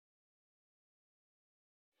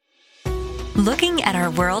Looking at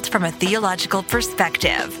our world from a theological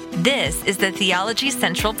perspective. This is the Theology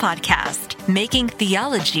Central Podcast, making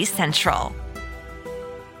theology central.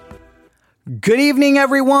 Good evening,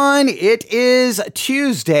 everyone. It is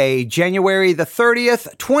Tuesday, January the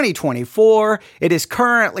 30th, 2024. It is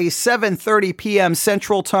currently 7:30 p.m.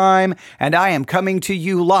 Central Time, and I am coming to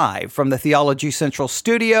you live from the Theology Central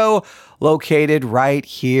studio, located right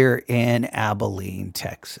here in Abilene,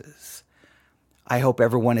 Texas. I hope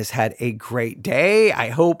everyone has had a great day. I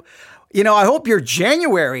hope your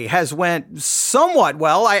January has went somewhat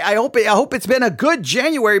well. I hope it's been a good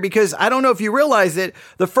January, because I don't know if you realize it,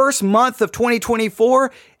 the first month of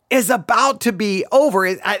 2024 is about to be over.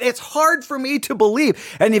 It's hard for me to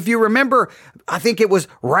believe. And if you remember, I think it was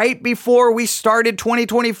right before we started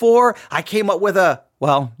 2024, I came up with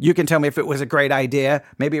you can tell me if it was a great idea.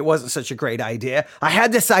 Maybe it wasn't such a great idea. I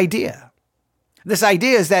had this idea. This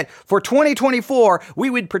idea is that for 2024, we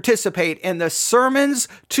would participate in the Sermons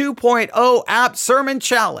 2.0 app sermon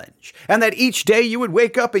challenge. And that each day you would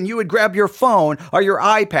wake up and you would grab your phone or your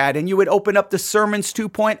iPad and you would open up the Sermons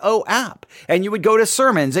 2.0 app. And you would go to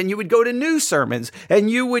sermons and you would go to new sermons and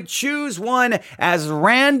you would choose one as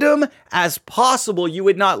random as possible. You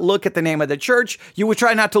would not look at the name of the church. You would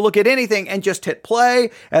try not to look at anything and just hit play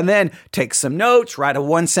and then take some notes, write a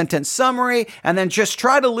one-sentence summary, and then just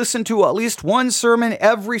try to listen to at least one sermon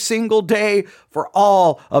every single day for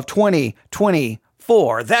all of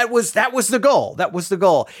 2024. That was the goal. That was the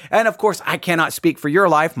goal. And of course, I cannot speak for your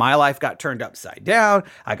life. My life got turned upside down.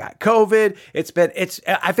 I got COVID.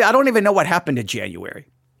 I don't even know what happened in January.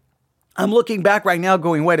 I'm looking back right now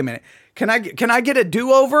going, wait a minute. Can I get a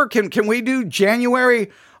do-over? Can we do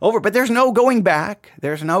January over? But there's no going back.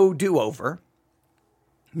 There's no do-over.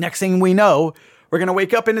 Next thing we know, we're going to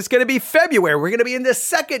wake up and it's going to be February. We're going to be in the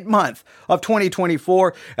second month of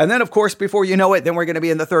 2024. And then, of course, before you know it, then we're going to be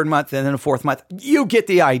in the third month and then the fourth month. You get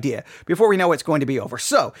the idea. Before we know it's going to be over.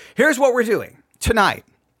 So here's what we're doing tonight.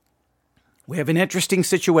 We have an interesting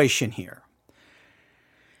situation here.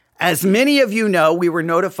 As many of you know, we were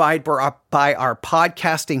notified by our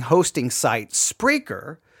podcasting hosting site,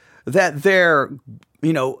 Spreaker, that their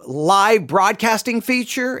live broadcasting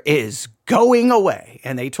feature is going away.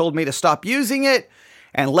 And they told me to stop using it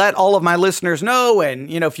and let all of my listeners know. And,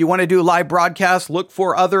 if you want to do live broadcasts, look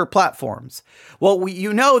for other platforms. Well,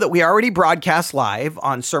 that we already broadcast live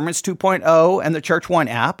on Sermons 2.0 and the Church One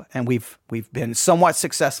app, and we've been somewhat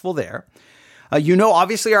successful there.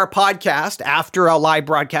 Obviously our podcast, after a live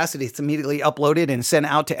broadcast, it's immediately uploaded and sent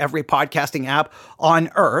out to every podcasting app on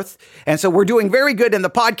earth. And so we're doing very good in the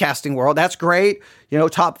podcasting world. That's great.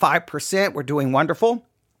 Top 5%, we're doing wonderful.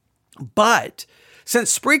 But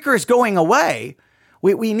since Spreaker is going away,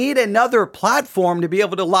 we need another platform to be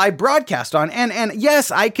able to live broadcast on. And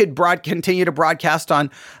yes, I could continue to broadcast on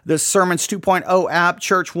the Sermons 2.0 app,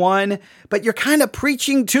 Church One, but you're kind of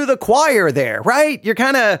preaching to the choir there, right? You're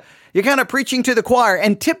kind of preaching to the choir.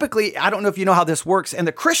 And typically, I don't know if you know how this works in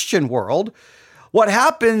the Christian world. What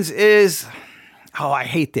happens is, I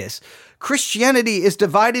hate this. Christianity is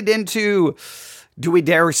divided into, do we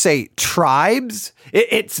dare say, tribes?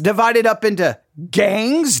 It's divided up into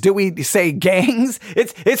gangs. Do we say gangs?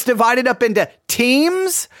 It's divided up into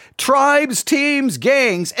teams, tribes, teams,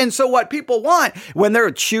 gangs. And so what people want when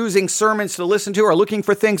they're choosing sermons to listen to or looking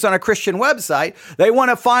for things on a Christian website, they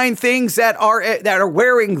want to find things that are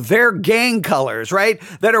wearing their gang colors, right?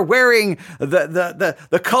 That are wearing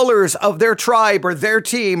the colors of their tribe or their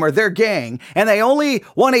team or their gang. And they only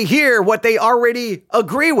want to hear what they already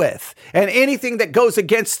agree with. And anything that goes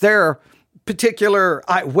against their particular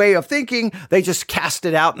way of thinking, they just cast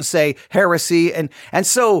it out and say heresy. And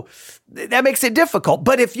so that makes it difficult.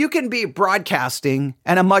 But if you can be broadcasting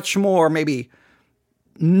in a much more maybe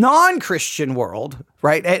non-Christian world,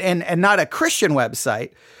 right? And not a Christian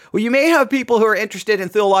website, well, you may have people who are interested in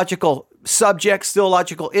theological subjects,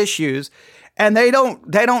 theological issues, and they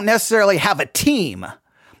don't necessarily have a team.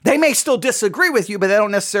 They may still disagree with you, but they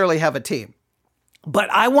don't necessarily have a team. But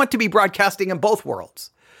I want to be broadcasting in both worlds.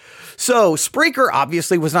 So Spreaker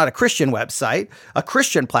obviously was not a Christian website, a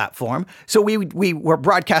Christian platform. So we were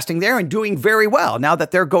broadcasting there and doing very well now that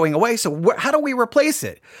they're going away. So how do we replace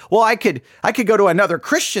it? Well, I could go to another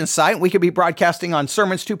Christian site. We could be broadcasting on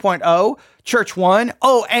Sermons 2.0, Church One,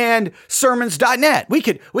 and sermons.net. We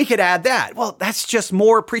could add that. Well, that's just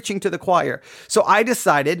more preaching to the choir. So I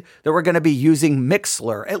decided that we're going to be using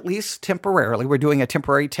Mixlr, at least temporarily. We're doing a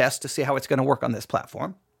temporary test to see how it's going to work on this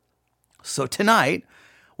platform. So tonight,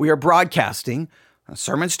 we are broadcasting on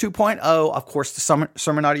Sermons 2.0, of course, the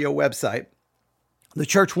Sermon Audio website, the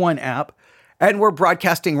Church One app, And we're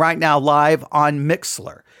broadcasting right now live on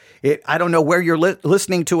Mixlr. I don't know where you're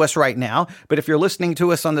listening to us right now, but if you're listening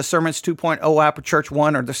to us on the Sermons 2.0 app or Church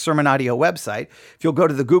One or the Sermon Audio website, if you'll go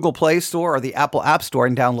to the Google Play Store or the Apple App Store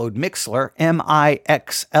and download Mixlr,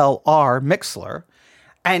 Mixlr, Mixlr,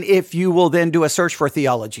 and if you will then do a search for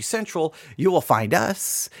Theology Central, you will find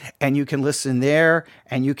us and you can listen there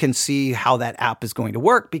and you can see how that app is going to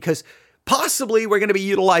work, because possibly we're going to be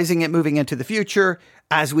utilizing it moving into the future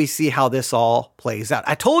as we see how this all plays out.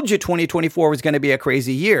 I told you 2024 was going to be a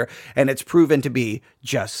crazy year, and it's proven to be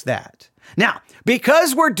just that. Now,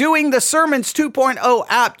 because we're doing the Sermons 2.0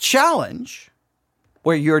 app challenge,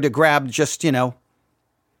 where you're to grab just, a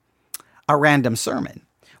random sermon,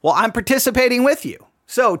 well, I'm participating with you.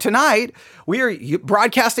 So tonight, we are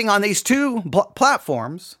broadcasting on these two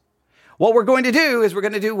platforms. What we're going to do is we're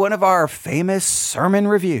going to do one of our famous sermon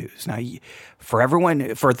reviews. Now,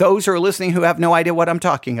 for those who are listening who have no idea what I'm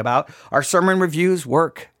talking about, our sermon reviews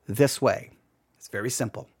work this way. It's very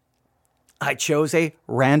simple. I chose a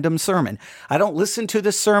random sermon. I don't listen to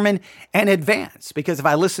the sermon in advance, because if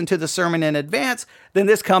I listen to the sermon in advance, then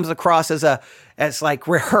this comes across as like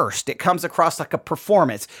rehearsed. It comes across like a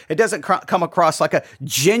performance. It doesn't come across like a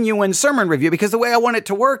genuine sermon review, because the way I want it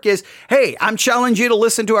to work is, hey, I'm challenging you to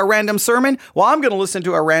listen to a random sermon. Well, I'm going to listen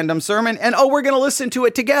to a random sermon, and we're going to listen to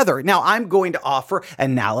it together. Now, I'm going to offer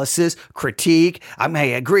analysis, critique. I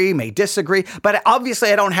may agree, may disagree, but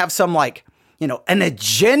obviously I don't have some an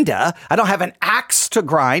agenda. I don't have an axe to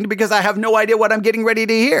grind, because I have no idea what I'm getting ready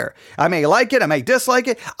to hear. I may like it. I may dislike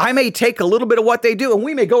it. I may take a little bit of what they do, and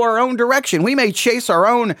we may go our own direction. We may chase our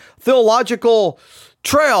own theological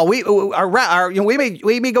trail. We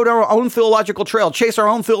may go down our own theological trail, chase our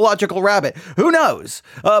own theological rabbit. Who knows?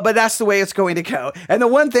 But that's the way it's going to go. And the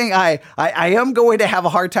one thing I am going to have a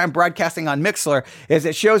hard time broadcasting on Mixlr is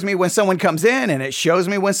it shows me when someone comes in and it shows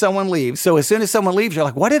me when someone leaves. So as soon as someone leaves, you're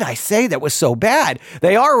like, what did I say that was so bad?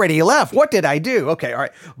 They already left. What did I do? Okay, all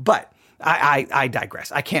right. But I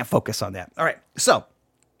digress. I can't focus on that. All right. So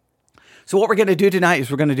what we're going to do tonight is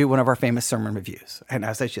we're going to do one of our famous sermon reviews. And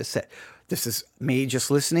as I just said, this is me just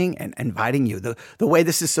listening and inviting you. The way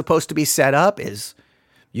this is supposed to be set up is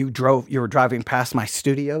you were driving past my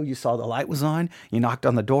studio. You saw the light was on. You knocked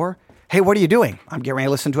on the door. Hey, what are you doing? I'm getting ready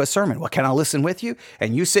to listen to a sermon. Well, can I listen with you?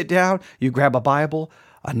 And you sit down, you grab a Bible,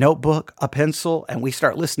 a notebook, a pencil, and we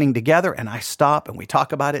start listening together. And I stop and we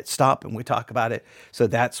talk about it, stop and we talk about it. So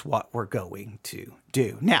that's what we're going to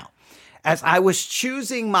do. Now, as I was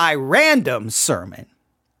choosing my random sermon,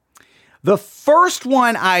 the first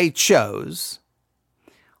one I chose,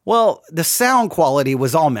 well, the sound quality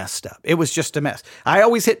was all messed up. It was just a mess. I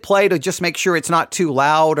always hit play to just make sure it's not too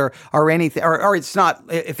loud or anything, or it's not,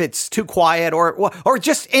 if it's too quiet or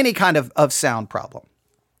just any kind of sound problem.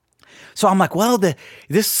 So I'm like, well,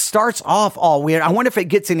 this starts off all weird. I wonder if it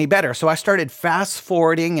gets any better. So I started fast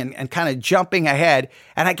forwarding and kind of jumping ahead.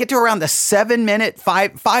 And I get to around the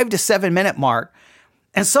 5 to 7 minute mark.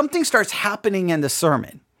 And something starts happening in the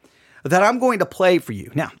sermon that I'm going to play for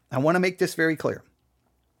you. Now, I want to make this very clear.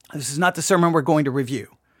 This is not the sermon we're going to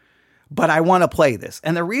review, but I want to play this.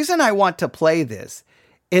 And the reason I want to play this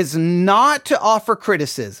is not to offer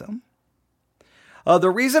criticism. The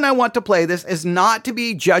reason I want to play this is not to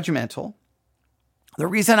be judgmental. The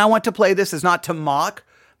reason I want to play this is not to mock,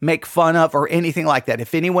 make fun of, or anything like that.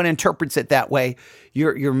 If anyone interprets it that way,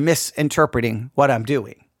 you're misinterpreting what I'm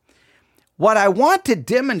doing. What I want to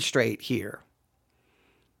demonstrate here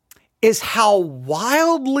is how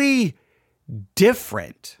wildly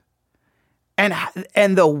different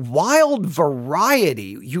and the wild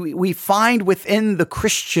variety we find within the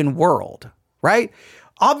Christian world, right?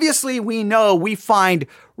 Obviously, we find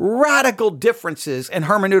radical differences in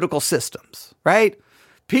hermeneutical systems, right?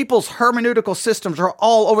 People's hermeneutical systems are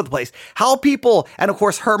all over the place. How people, and of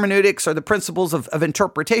course, hermeneutics are the principles of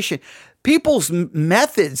interpretation. People's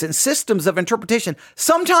methods and systems of interpretation,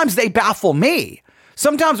 sometimes they baffle me.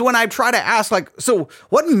 Sometimes when I try to ask, so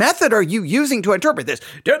what method are you using to interpret this?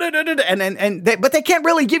 But they can't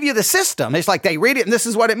really give you the system. It's like they read it and this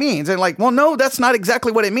is what it means. And well, no, that's not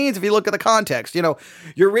exactly what it means if you look at the context.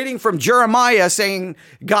 You're reading from Jeremiah saying,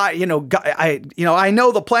 God, I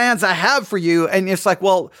know the plans I have for you. And it's like,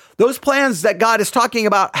 well, those plans that God is talking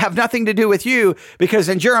about have nothing to do with you, because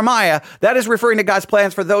in Jeremiah, that is referring to God's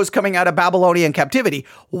plans for those coming out of Babylonian captivity.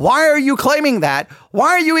 Why are you claiming that?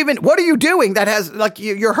 What are you doing that has,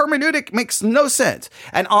 your hermeneutic makes no sense?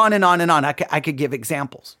 And on and on and on. I could give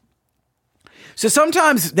examples. So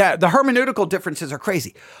sometimes the hermeneutical differences are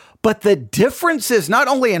crazy, but the differences not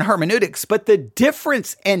only in hermeneutics, but the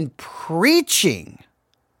difference in preaching,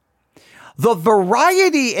 the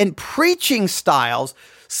variety in preaching styles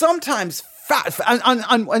sometimes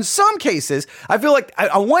in some cases, I feel like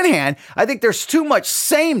on one hand, I think there's too much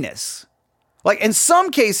sameness. Like in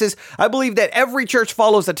some cases, I believe that every church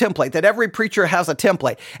follows a template, that every preacher has a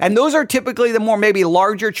template. And those are typically the more maybe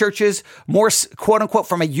larger churches, more quote unquote,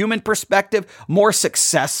 from a human perspective, more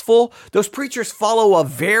successful. Those preachers follow a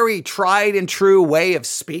very tried and true way of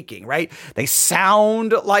speaking, right? They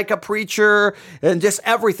sound like a preacher and just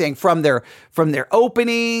everything from their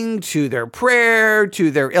opening to their prayer,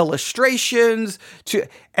 to their illustrations, to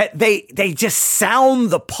they just sound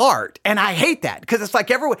the part. And I hate that because it's like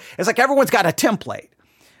everyone's got a template.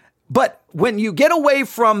 But when you get away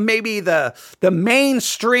from maybe the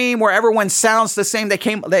mainstream where everyone sounds the same,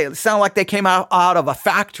 they sound like they came out of a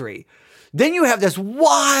factory. Then you have this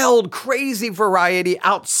wild, crazy variety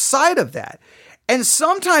outside of that. And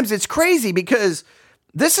sometimes it's crazy because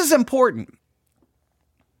this is important.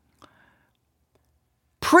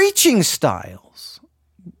 Preaching styles.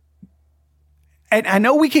 And I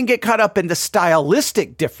know we can get caught up in the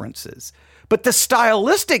stylistic differences, but the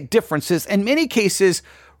stylistic differences in many cases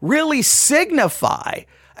really signify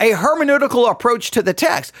a hermeneutical approach to the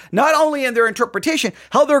text, not only in their interpretation,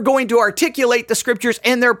 how they're going to articulate the scriptures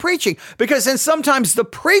in their preaching. Because in sometimes the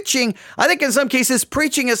preaching, I think in some cases,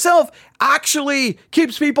 preaching itself actually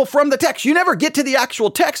keeps people from the text. You never get to the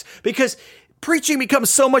actual text because preaching becomes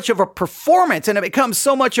so much of a performance and it becomes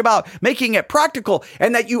so much about making it practical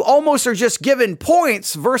and that you almost are just given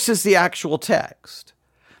points versus the actual text.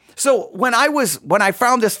 So when I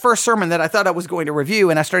found this first sermon that I thought I was going to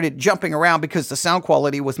review and I started jumping around because the sound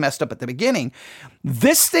quality was messed up at the beginning,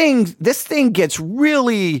 this thing gets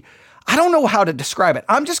really, I don't know how to describe it.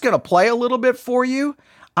 I'm just going to play a little bit for you.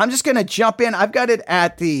 I'm just going to jump in. I've got it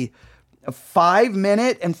at the 5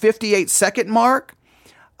 minute and 58 second mark.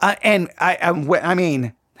 And I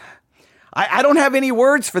mean, I don't have any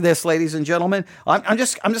words for this, ladies and gentlemen. I'm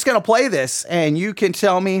just going to play this and you can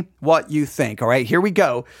tell me what you think. All right, here we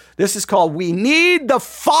go. This is called We Need the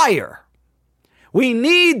Fire. We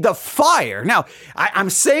need the fire. Now, I'm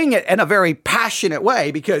saying it in a very passionate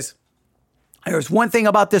way because there's one thing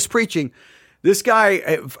about this preaching. This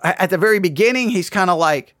guy at the very beginning, he's kind of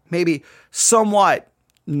like maybe somewhat,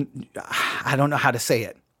 I don't know how to say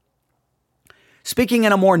it, speaking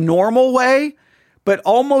in a more normal way, but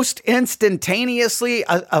almost instantaneously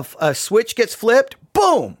a switch gets flipped,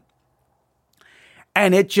 boom.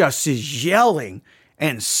 And it just is yelling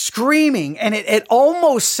and screaming. And it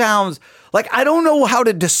almost sounds like, I don't know how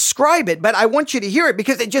to describe it, but I want you to hear it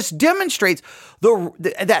because it just demonstrates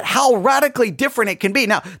that how radically different it can be.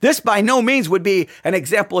 Now, this by no means would be an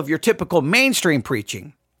example of your typical mainstream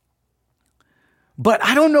preaching. But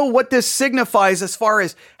I don't know what this signifies as far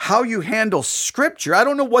as how you handle scripture. I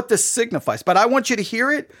don't know what this signifies, but I want you to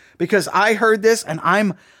hear it because I heard this and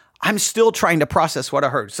I'm still trying to process what I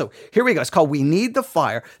heard. So here we go. It's called We Need the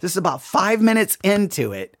Fire. This is about 5 minutes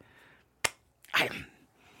into it. I'm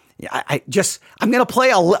going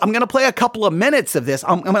to play a couple of minutes of this.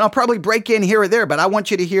 I'll probably break in here or there, but I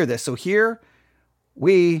want you to hear this. So here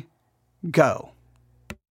we go.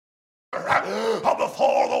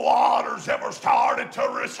 Before the waters ever started to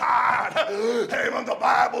recede, even the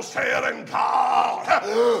Bible said, and God,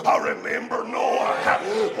 I remember Noah.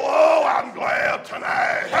 Oh, I'm glad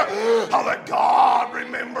tonight that God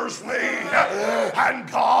remembers me and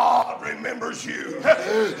God remembers you.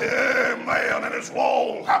 Amen. And as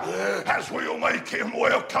long as we'll make him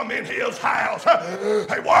welcome in his house.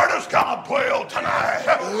 Hey, where does God dwell tonight?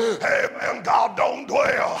 Amen. God don't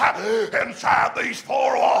dwell inside these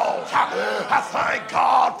four walls. I thank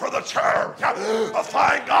God for the church. I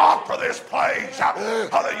thank God for this place that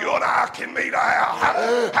you and I can meet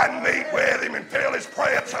out and meet with him and feel his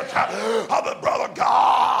presence. The brother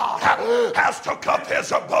God has took up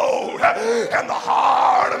his abode in the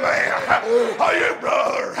heart of man. You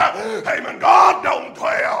brother, amen, God don't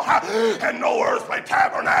dwell in no earthly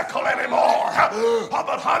tabernacle anymore.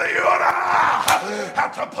 But honey, you and I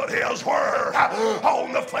have to put his word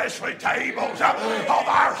on the fleshly tables of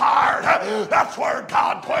our heart. That's where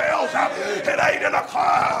God dwells. It ain't in a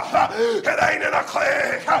club. It ain't in a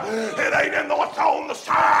clique. It ain't in what's on the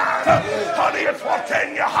side. Honey, it's what's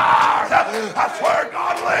in your heart. That's where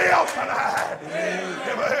God lives tonight.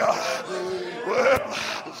 Amen. Well,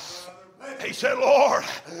 he said, Lord,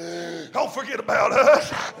 don't forget about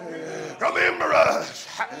us. Remember us.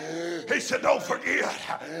 He said, don't forget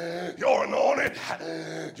you're anointed.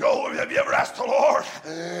 Joe, have you ever asked the Lord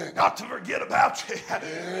not to forget about you?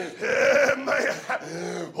 Amen.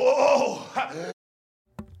 Whoa.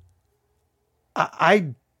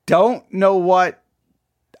 I don't know what,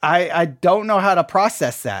 I don't know how to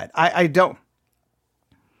process that. I don't.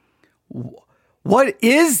 What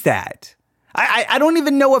is that? I don't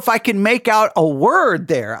even know if I can make out a word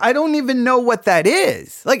there. I don't even know what that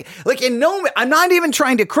is. I'm not even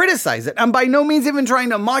trying to criticize it. I'm by no means even trying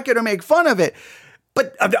to mock it or make fun of it.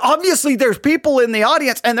 But obviously there's people in the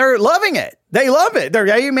audience and they're loving it. They love it. They're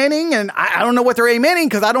amening, and I don't know what they're amening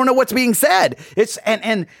because I don't know what's being said.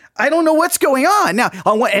 And I don't know what's going on. Now,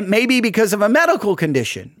 it may be because of a medical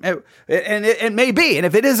condition. It may be. And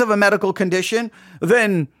if it is of a medical condition,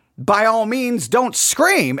 then by all means, don't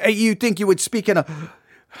scream. You think you would speak in a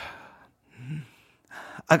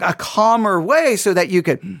calmer way so that you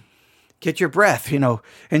could get your breath,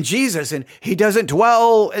 in Jesus, and he doesn't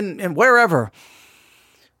dwell in wherever.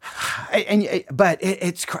 But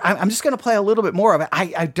I'm just going to play a little bit more of it.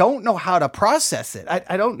 I don't know how to process it.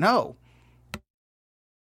 I don't know.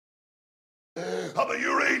 But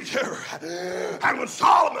you read here, and when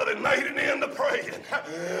Solomon had made an end of praying,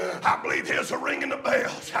 I believe here's a ringing the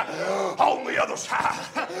bells on the other side.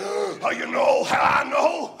 You know how I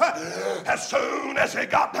know? As soon as he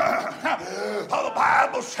got done, the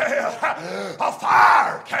Bible says a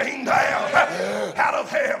fire came down out of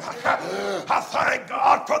heaven. I thank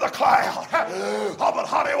God for the cloud. But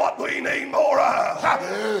honey, what we need more of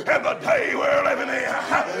in the day we're living in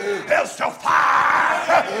is the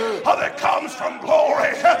fire that comes from glory.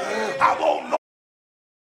 I won't know.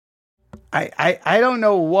 I don't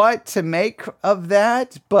know what to make of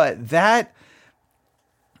that, but that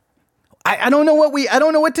I don't know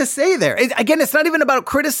what to say there. Again, it's not even about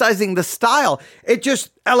criticizing the style. It just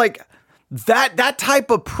that type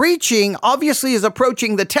of preaching obviously is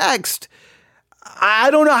approaching the text. I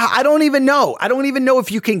don't know. I don't even know. I don't even know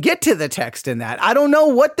if you can get to the text in that. I don't know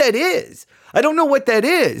what that is.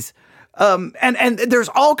 And there's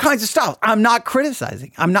all kinds of styles. I'm not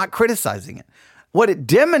criticizing it. What it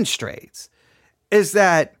demonstrates is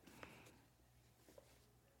that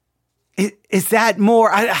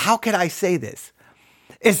more, how could I say this?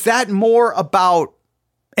 Is that more about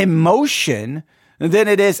emotion than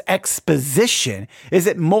it is exposition? Is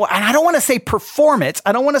it more, and I don't want to say performance.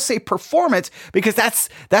 Because that's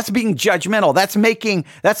being judgmental.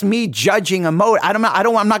 That's me judging a motive. I'm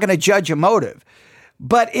not going to judge a motive.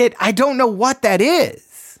 But I don't know what that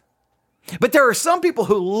is. But there are some people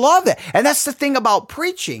who love it. And that's the thing about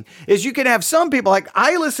preaching, is you can have some people, like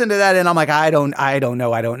I listen to that and I'm like, I don't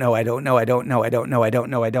know.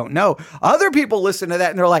 Other people listen to that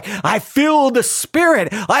and they're like, I feel the Spirit.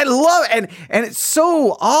 I love it. And it's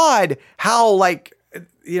so odd how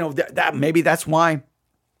that maybe that's why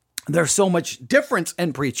there's so much difference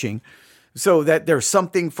in preaching, so that there's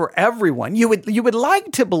something for everyone. You would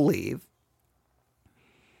like to believe,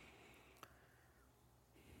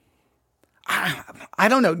 I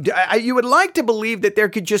don't know. You would like to believe that there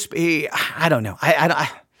could just be, I don't know.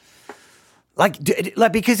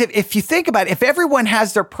 Because if you think about it, if everyone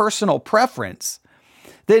has their personal preference,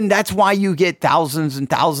 then that's why you get thousands and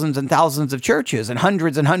thousands and thousands of churches and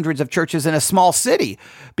hundreds of churches in a small city,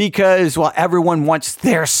 because, everyone wants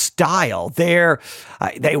their style. They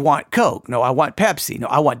want Coke. No, I want Pepsi. No,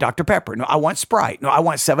 I want Dr. Pepper. No, I want Sprite. No, I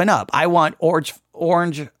want 7-Up. I want Orange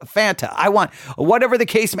Fanta. I want whatever the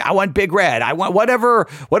case may. I want Big Red. I want whatever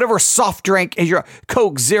soft drink is your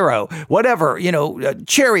Coke Zero, whatever,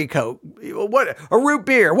 cherry Coke, a root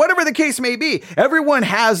beer, whatever the case may be. Everyone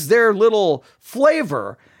has their little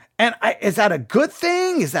flavor. And is that a good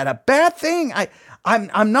thing? Is that a bad thing?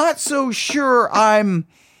 I'm not so sure. I'm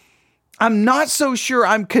not so sure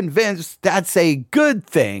I'm convinced that's a good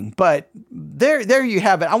thing, but there you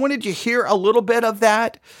have it. I wanted you to hear a little bit of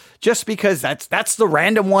that, just because that's the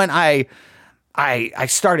random one I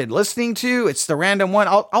started listening to. It's the random one.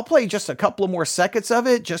 I'll play just a couple of more seconds of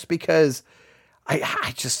it, just because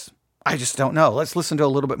I just don't know. Let's listen to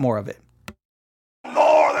a little bit more of it.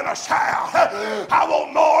 More than a sound. I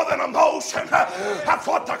want more than emotion. That's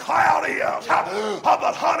what the cloud is.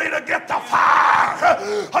 But honey, to get the fire,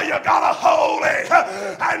 you gotta wholly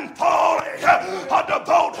and fully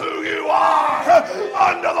devote who you are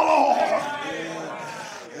unto the Lord.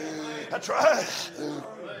 That's right.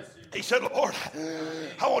 He said, Lord,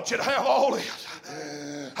 I want you to have all this.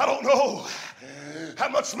 I don't know how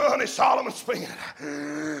much money Solomon spent,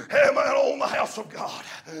 on the house of God.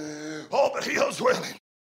 Oh, but he was willing.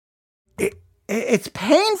 It's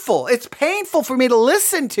painful. It's painful for me to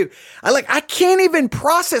listen to. I can't even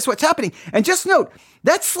process what's happening. And just note,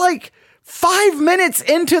 that's 5 minutes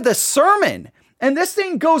into the sermon. And this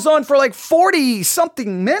thing goes on for 40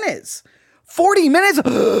 something minutes. 40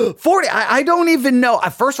 minutes, 40. I don't even know.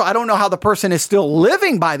 First of all, I don't know how the person is still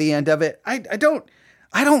living by the end of it. I don't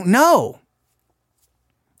know.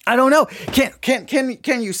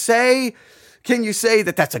 Can you say, Can you say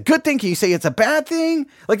that that's a good thing? Can you say it's a bad thing?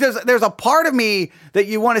 Like there's a part of me that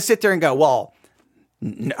you want to sit there and go, well,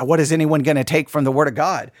 what is anyone going to take from the Word of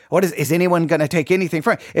God? What is anyone going to take anything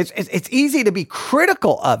from it? It's easy to be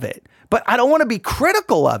critical of it, but I don't want to be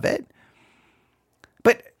critical of it.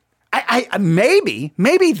 But I maybe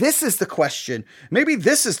this is the question. Maybe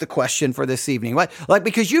this is the question for this evening. Like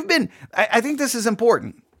because I think this is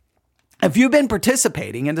important. If you've been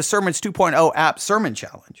participating in the Sermons 2.0 app sermon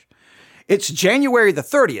challenge, it's January the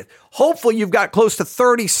 30th. Hopefully you've got close to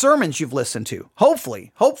 30 sermons you've listened to.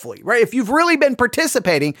 Hopefully, right? If you've really been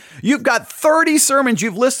participating, you've got 30 sermons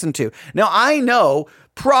you've listened to. Now, I know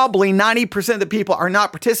probably 90% of the people are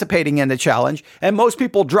not participating in the challenge, and most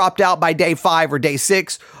people dropped out by day 5 or day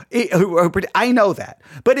 6. I know that.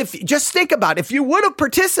 But if just think about it, if you would have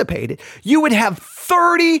participated, you would have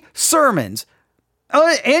 30 sermons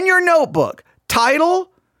in your notebook,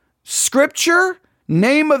 title, scripture,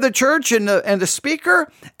 name of the church and the speaker,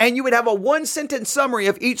 and you would have a 1-sentence summary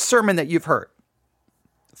of each sermon that you've heard.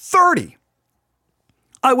 30.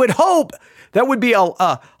 I would hope that would be a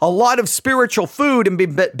lot of spiritual food and be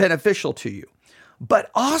beneficial to you. But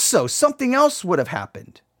also something else would have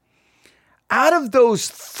happened. Out of those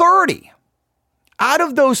 30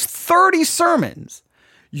 sermons,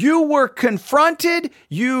 you were confronted,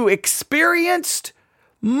 you experienced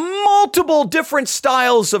multiple different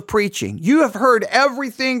styles of preaching. You have heard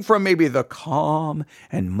everything from maybe the calm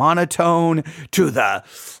and monotone to the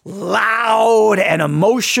loud and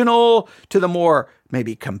emotional to the more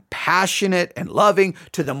maybe compassionate and loving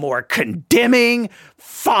to the more condemning,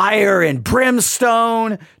 fire and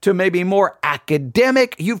brimstone to maybe more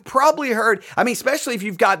academic. You've probably heard, especially if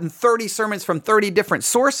you've gotten 30 sermons from 30 different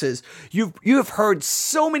sources, you have heard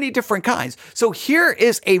so many different kinds. So here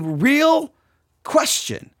is a real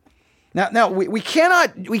question. Now we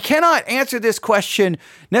cannot answer this question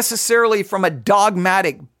necessarily from a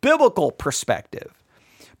dogmatic biblical perspective,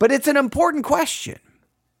 but it's an important question.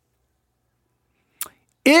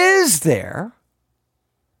 Is there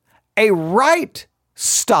a right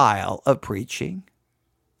style of preaching?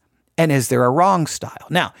 And is there a wrong style?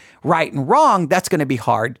 Now, right and wrong, that's going to be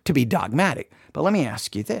hard to be dogmatic. But let me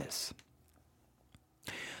ask you this.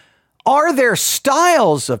 Are there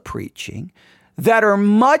styles of preaching that are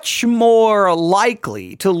much more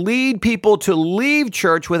likely to lead people to leave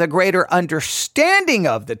church with a greater understanding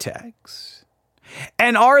of the text?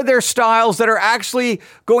 And are there styles that are actually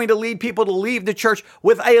going to lead people to leave the church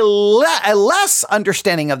with a less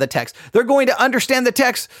understanding of the text? They're going to understand the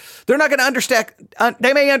text. They're not going to understand.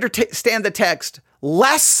 They may understand the text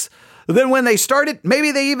less than when they started.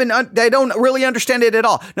 Maybe they don't really understand it at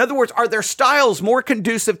all. In other words, are there styles more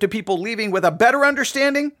conducive to people leaving with a better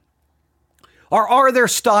understanding? Or are there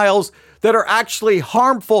styles that are actually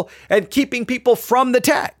harmful and keeping people from the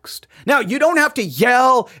text? Now, you don't have to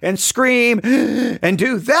yell and scream and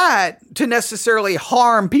do that to necessarily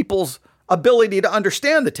harm people's ability to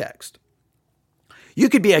understand the text. You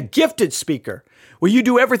could be a gifted speaker where you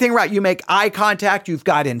do everything right. You make eye contact, you've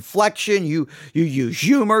got inflection, you use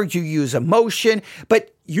humor, you use emotion,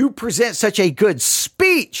 but you present such a good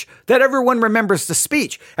speech that everyone remembers the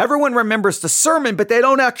speech. Everyone remembers the sermon, but they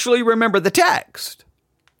don't actually remember the text.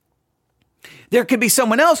 There could be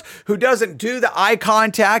someone else who doesn't do the eye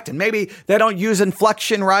contact, and maybe they don't use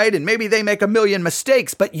inflection right, and maybe they make a million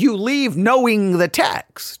mistakes, but you leave knowing the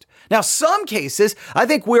text. Now, some cases, I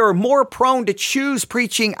think we're more prone to choose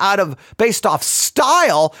preaching based off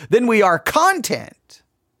style than we are content.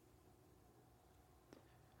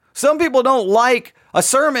 Some people don't like a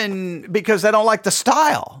sermon because they don't like the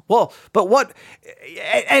style. Well, but what,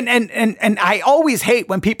 and I always hate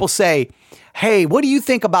when people say, hey, what do you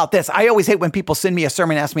think about this? I always hate when people send me a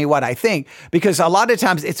sermon and ask me what I think, because a lot of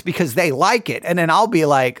times it's because they like it. And then I'll be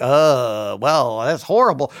like, well, that's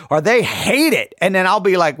horrible. Or they hate it. And then I'll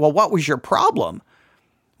be like, well, what was your problem?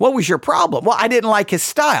 What was your problem? Well, I didn't like his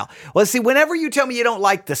style. Well, see, whenever you tell me you don't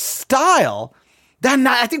like the style, then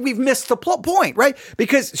I think we've missed the point, right?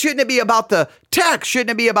 Because shouldn't it be about the text?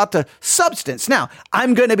 Shouldn't it be about the substance? Now,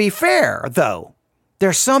 I'm going to be fair, though.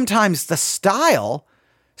 There's sometimes the style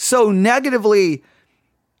so negatively,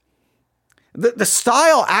 the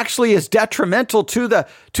style actually is detrimental to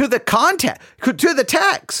the content, to the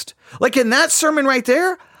text. Like in that sermon right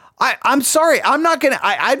there, I'm sorry, I'm not going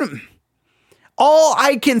to, all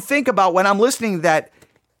I can think about when I'm listening to that,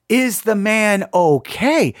 is the man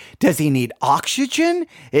okay? Does he need oxygen?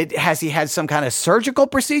 Has he had some kind of surgical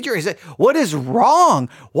procedure? What is wrong?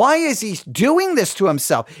 Why is he doing this to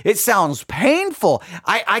himself? It sounds painful.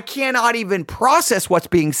 I cannot even process what's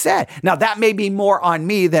being said. Now, that may be more on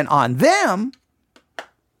me than on them,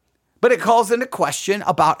 but it calls into question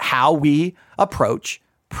about how we approach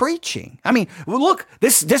preaching. I mean, look,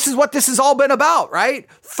 this is what this has all been about, right?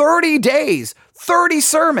 30 days, 30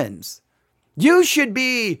 sermons. You should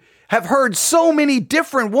have heard so many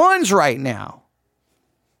different ones right now.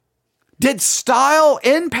 Did style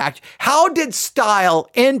impact? How did style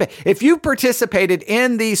impact? If you participated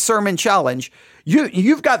in the sermon challenge,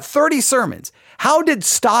 you've got 30 sermons. How did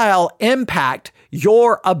style impact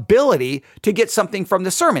your ability to get something from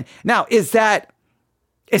the sermon? Now, is that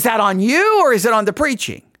on you or is it on the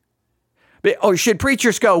preaching? Or should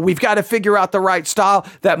preachers go, we've got to figure out the right style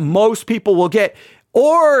that most people will get?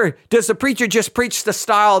 Or does the preacher just preach the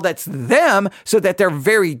style that's them so that they're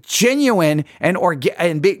very genuine and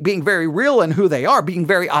being very real in who they are, being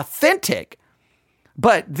very authentic?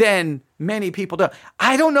 But then many people don't.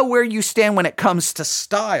 I don't know where you stand when it comes to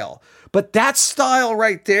style, but that style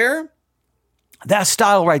right there,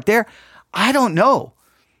 I don't know.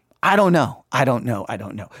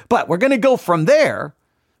 But we're going to go from there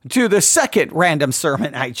to the second random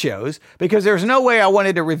sermon I chose, because there's no way I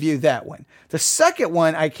wanted to review that one. The second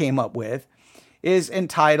one I came up with is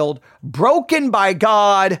entitled, Broken by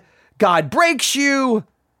God, God Breaks You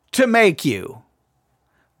to Make You.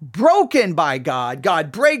 Broken by God,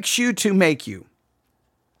 God breaks you to make you.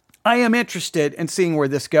 I am interested in seeing where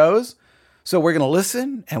this goes, so we're going to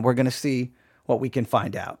listen and we're going to see what we can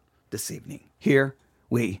find out this evening. Here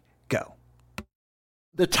we go.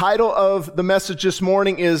 The title of the message this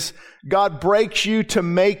morning is God Breaks You to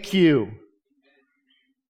Make You.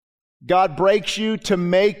 God breaks you to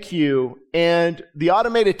make you. And the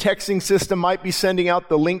automated texting system might be sending out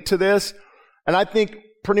the link to this. And I think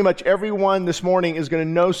pretty much everyone this morning is going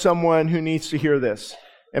to know someone who needs to hear this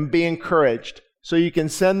and be encouraged. So you can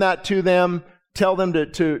send that to them, tell them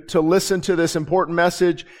to listen to this important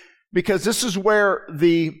message, because this is where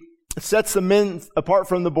it sets the men apart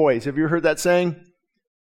from the boys. Have you heard that saying?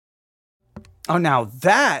 Oh, now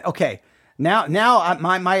that, okay. Now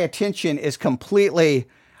my attention is completely,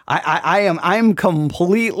 I'm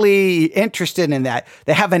completely interested in that.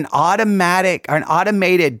 They have an automated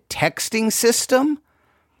texting system.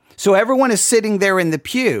 So everyone is sitting there in the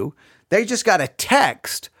pew. They just got a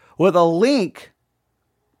text with a link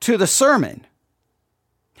to the sermon.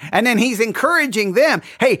 And then he's encouraging them,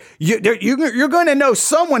 hey, you're going to know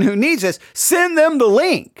someone who needs this. Send them the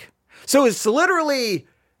link. So it's literally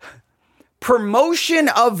promotion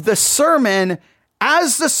of the sermon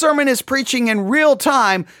as the sermon is preaching in real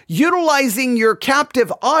time, utilizing your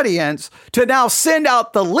captive audience to now send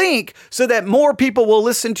out the link so that more people will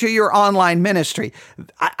listen to your online ministry.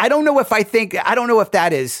 I don't know if I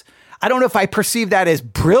perceive that as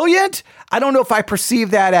brilliant. I don't know if I perceive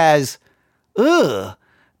that as,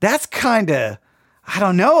 that's kind of, I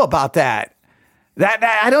don't know about that.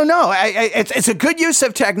 I don't know. It's a good use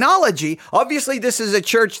of technology. Obviously, this is a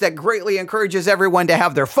church that greatly encourages everyone to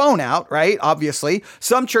have their phone out, right? Obviously,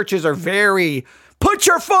 some churches are very, put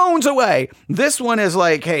your phones away. This one is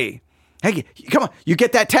like, hey, come on. You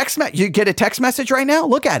get that you get a text message right now?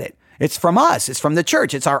 Look at it. It's from us. It's from the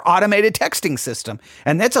church. It's our automated texting system.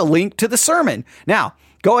 And that's a link to the sermon. Now,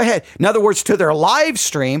 go ahead. In other words, to their live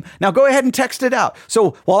stream. Now go ahead and text it out.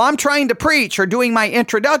 So while I'm trying to preach or doing my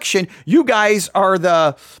introduction, you guys are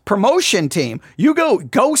the promotion team. You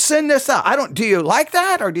go send this out. Do you like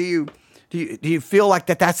that? Or do you feel like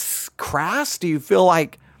that's crass? Do you feel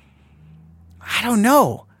like, I don't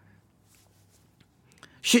know.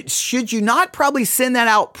 Should you not probably send that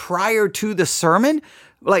out prior to the sermon?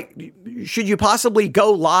 Like, should you possibly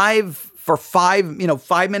go live for 5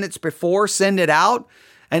 minutes before, send it out?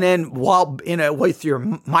 And then while, with your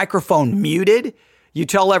microphone muted, you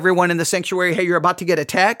tell everyone in the sanctuary, hey, you're about to get a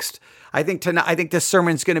text. I think this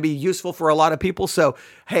sermon is going to be useful for a lot of people. So,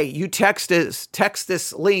 hey, you text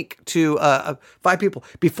this link to 5 people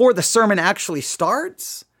before the sermon actually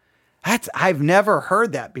starts. I've never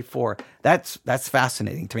heard that before. That's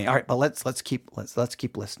fascinating to me. All right, but let's keep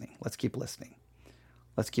listening. Let's keep listening.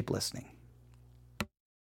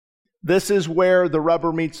 This is where the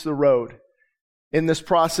rubber meets the road in this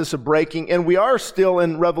process of breaking. And we are still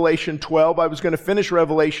in Revelation 12. I was going to finish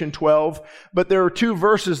Revelation 12, but there are 2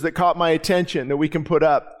 verses that caught my attention that we can put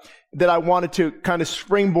up that I wanted to kind of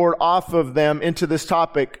springboard off of them into this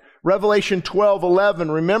topic. Revelation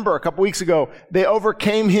 12:11. Remember, a couple weeks ago, they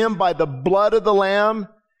overcame him by the blood of the Lamb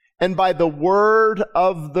and by the word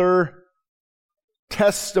of their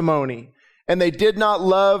testimony. And they did not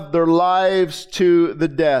love their lives to the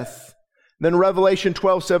death. Then Revelation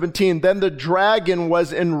 12:17, then the dragon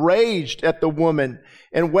was enraged at the woman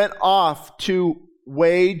and went off to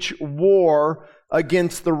wage war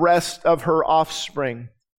against the rest of her offspring.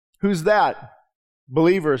 Who's that?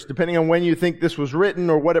 believers. Depending on when you think this was written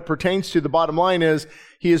or what it pertains to, the bottom line is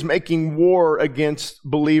he is making war against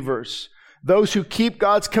believers. Those who keep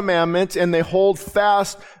God's commandments and they hold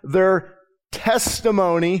fast their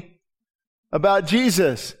testimony about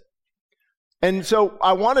Jesus. And so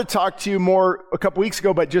I want to talk to you more a couple weeks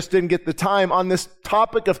ago, but just didn't get the time on this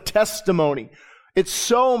topic of testimony. It's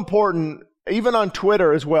so important, even on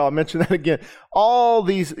Twitter as well. I mentioned that again. All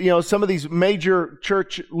these, some of these major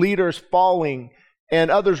church leaders falling and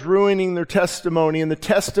others ruining their testimony, and the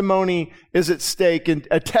testimony is at stake. And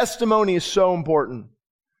a testimony is so important.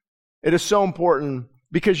 It is so important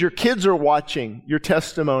because your kids are watching your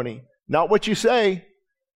testimony, not what you say.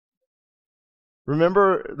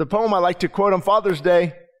 Remember the poem I like to quote on Father's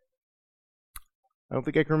Day? I don't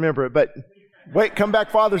think I can remember it, but wait, come back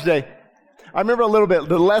Father's Day. I remember a little bit.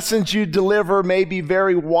 The lessons you deliver may be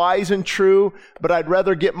very wise and true, but I'd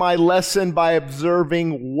rather get my lesson by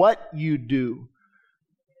observing what you do.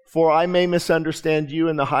 For I may misunderstand you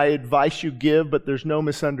in the high advice you give, but there's no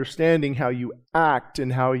misunderstanding how you act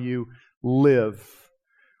and how you live.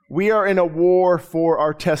 We are in a war for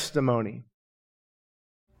our testimony.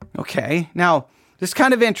 Okay, now this is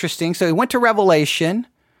kind of interesting. So he went to Revelation.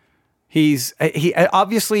 He's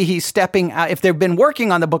stepping out. If they've been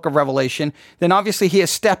working on the book of Revelation, then obviously he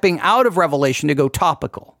is stepping out of Revelation to go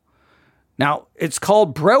topical. Now, it's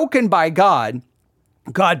called Broken by God.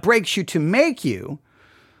 God breaks you to make you.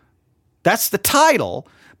 That's the title,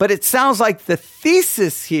 but it sounds like the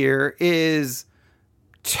thesis here is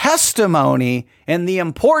testimony and the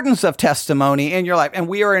importance of testimony in your life. And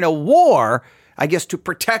we are in a war, I guess, to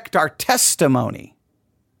protect our testimony.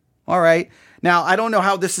 All right. Now, I don't know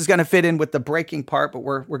how this is going to fit in with the breaking part, but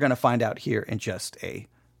we're going to find out here in just a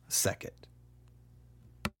second.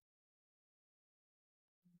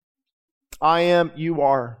 I am, you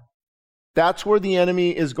are. That's where the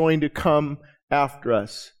enemy is going to come after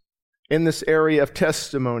us, in this area of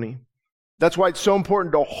testimony. That's why it's so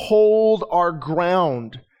important to hold our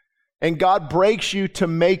ground. And God breaks you to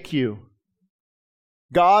make you.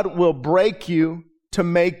 God will break you to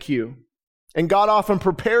make you. And God often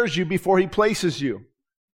prepares you before He places you.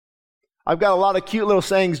 I've got a lot of cute little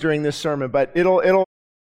sayings during this sermon, but it'll.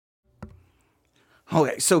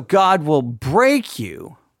 Okay, so God will break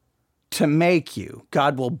you to make you.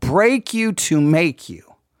 God will break you to make you.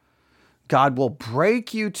 God will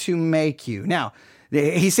break you to make you. Now,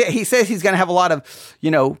 he says he's going to have a lot of,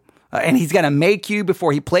 and he's going to make you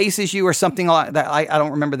before he places you or something like that. I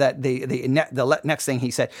don't remember that the next thing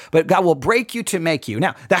he said, but God will break you to make you.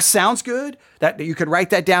 Now, that sounds good. That you could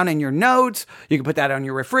write that down in your notes. You could put that on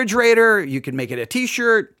your refrigerator. You could make it a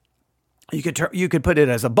t-shirt. You could put it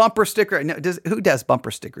as a bumper sticker. No, who does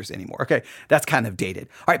bumper stickers anymore? Okay, that's kind of dated.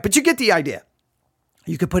 All right, but you get the idea.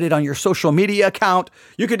 You could put it on your social media account.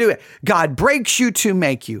 You could do it. God breaks you to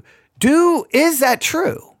make you. Is that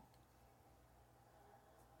true?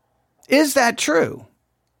 Is that true?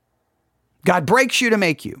 God breaks you to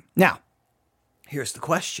make you. Now, here's the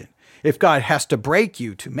question. If God has to break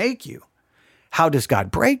you to make you, how does God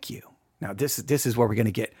break you? Now, this is where we're going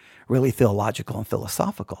to get really theological and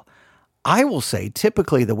philosophical. I will say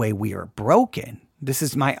typically the way we are broken,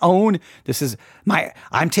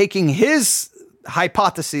 I'm taking his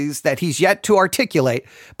hypotheses that he's yet to articulate,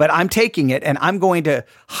 but I'm taking it and I'm going to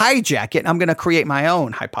hijack it and I'm going to create my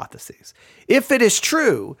own hypotheses. If it is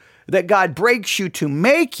true that God breaks you to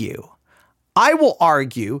make you, I will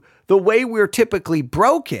argue the way we're typically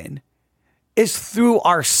broken is through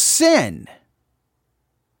our sin.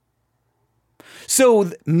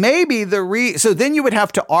 So maybe so then you would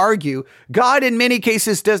have to argue God in many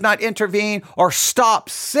cases does not intervene or stop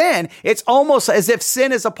sin. It's almost as if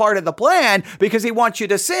sin is a part of the plan because he wants you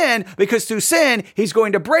to sin, because through sin, he's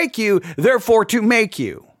going to break you, therefore to make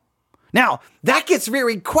you. Now, that gets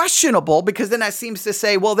very questionable because then that seems to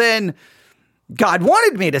say, well, then God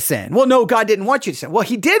wanted me to sin. Well, no, God didn't want you to sin. Well,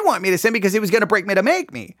 he did want me to sin because he was going to break me to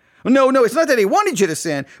make me. No, it's not that he wanted you to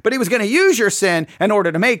sin, but he was going to use your sin in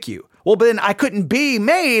order to make you. Well, but then I couldn't be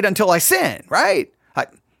made until I sin, right?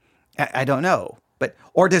 I don't know.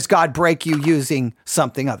 Or does God break you using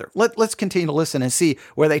something other? Let's continue to listen and see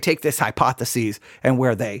where they take this hypothesis and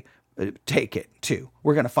where they take it to.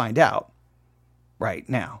 We're going to find out right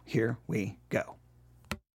now. Here we go.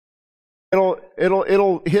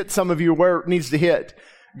 It'll hit some of you where it needs to hit.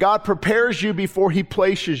 God prepares you before he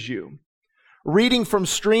places you. Reading from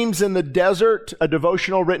Streams in the Desert, a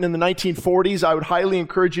devotional written in the 1940s. I would highly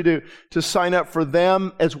encourage you to sign up for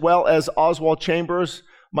them, as well as Oswald Chambers,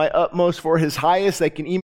 My Utmost for His Highest. They can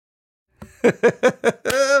email.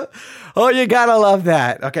 Oh, you gotta love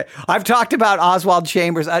that. Okay. I've talked about Oswald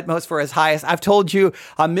Chambers' Utmost for His Highest. I've told you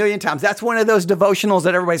a million times. That's one of those devotionals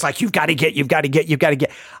that everybody's like, you've got to get.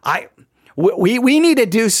 We need to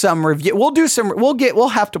do some review. We'll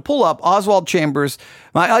have to pull up Oswald Chambers,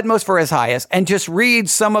 My Utmost for His Highest, and just read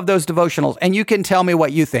some of those devotionals, and you can tell me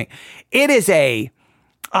what you think. It is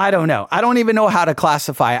I don't know. I don't even know how to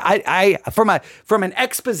classify it. From an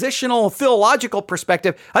expositional theological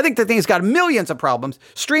perspective, I think the thing's got millions of problems.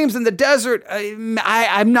 Streams in the Desert,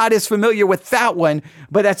 I'm not as familiar with that one,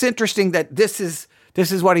 but that's interesting that this is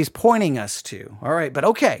what he's pointing us to. All right, but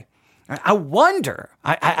okay. I wonder,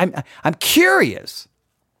 I'm curious,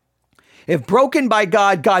 if broken by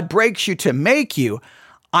God, God breaks you to make you,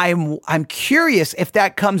 I'm curious if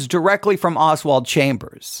that comes directly from Oswald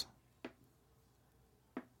Chambers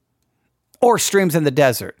or Streams in the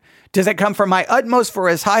Desert. Does it come from My Utmost for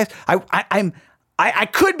His Highest? I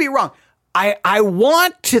could be wrong. I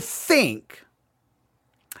want to think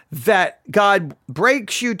that God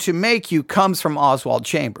breaks you to make you comes from Oswald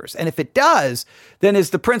Chambers. And if it does, then is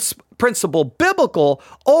the principle biblical,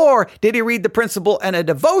 or did he read the principle in a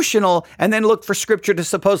devotional and then look for scripture to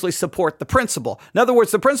supposedly support the principle? In other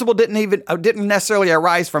words, the principle didn't necessarily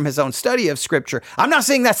arise from his own study of scripture. I'm not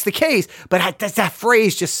saying that's the case, but that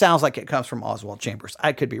phrase just sounds like it comes from Oswald Chambers.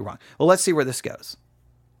 I could be wrong. Well, let's see where this goes.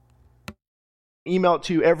 Email it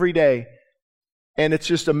to you every day. And it's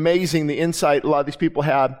just amazing the insight a lot of these people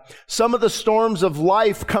have. Some of the storms of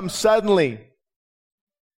life come suddenly.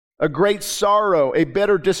 A great sorrow, a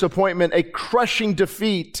bitter disappointment, a crushing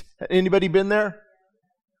defeat. Anybody been there?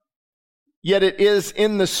 Yet it is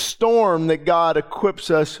in the storm that God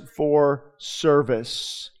equips us for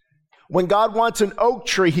service. When God wants an oak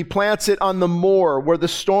tree, He plants it on the moor where the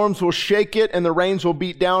storms will shake it and the rains will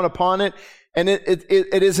beat down upon it. And it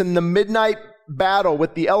is in the midnight battle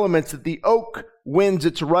with the elements that the oak wins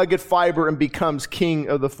its rugged fiber and becomes king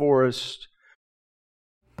of the forest.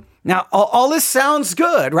 Now, all this sounds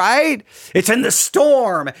good, right? It's in the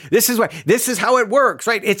storm. This is how it works,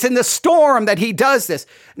 right? It's in the storm that he does this.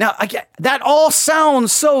 Now, again, that all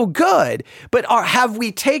sounds so good, but have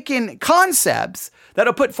we taken concepts that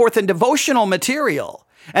are put forth in devotional material,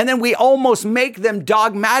 and then we almost make them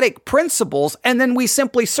dogmatic principles, and then we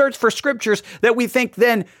simply search for scriptures that we think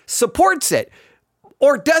then supports it?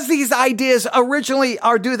 Or does these ideas originally,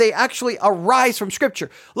 or do they actually arise from scripture?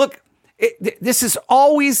 Look, this is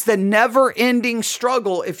always the never-ending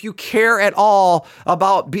struggle if you care at all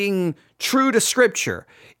about being true to scripture.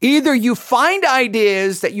 Either you find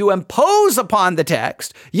ideas that you impose upon the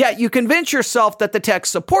text, yet you convince yourself that the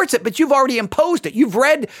text supports it, but you've already imposed it. You've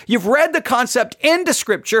read the concept into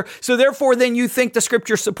scripture, so therefore then you think the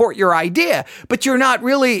scriptures support your idea, but you're not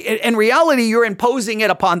really, in reality, you're imposing it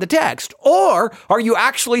upon the text. Or are you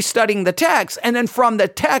actually studying the text, and then from the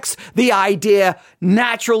text, the idea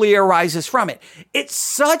naturally arises from it? It's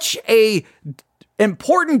such a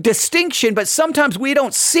important distinction, but sometimes we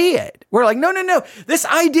don't see it. We're like, no, this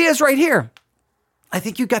idea is right here. I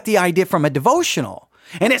think you got the idea from a devotional.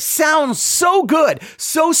 And it sounds so good,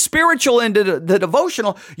 so spiritual into the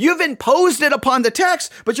devotional. You've imposed it upon the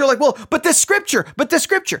text, but you're like, well, but the scripture,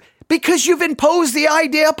 because you've imposed the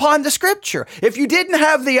idea upon the scripture. If you didn't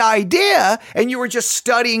have the idea and you were just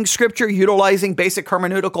studying scripture, utilizing basic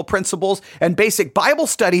hermeneutical principles and basic Bible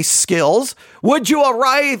study skills, would you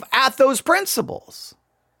arrive at those principles?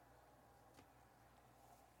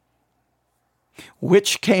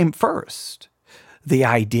 Which came first, the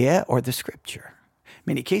idea or the scripture?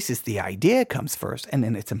 In many cases, the idea comes first, and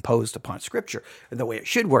then it's imposed upon scripture. The way it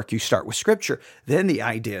should work, you start with scripture, then the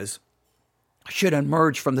ideas should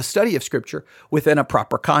emerge from the study of scripture within a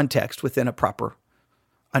proper context, within a proper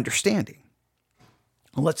understanding.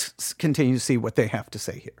 Let's continue to see what they have to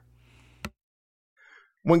say here.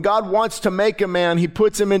 When God wants to make a man, He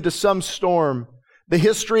puts him into some storm. The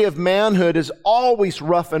history of manhood is always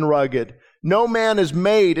rough and rugged. No man is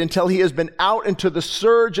made until he has been out into the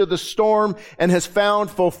surge of the storm and has found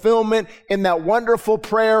fulfillment in that wonderful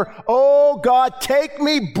prayer, "Oh God, take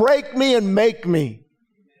me, break me, and make me."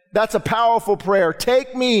 That's a powerful prayer.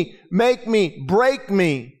 Take me, make me, break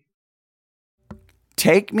me.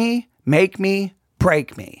 Take me, make me,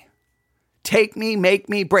 break me. Take me, make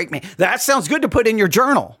me, break me. That sounds good to put in your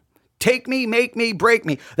journal. Take me, make me, break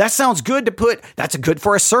me. That sounds good to put. That's good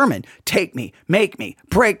for a sermon. Take me, make me,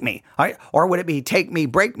 break me. Right? Or would it be take me,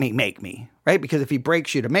 break me, make me? Right? Because if he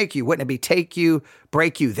breaks you to make you, wouldn't it be take you,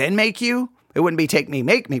 break you, then make you? It wouldn't be take me,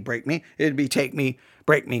 make me, break me. It'd be take me,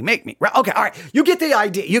 break me, make me. Right? Okay, all right. You get the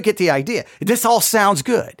idea. This all sounds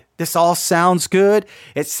good. It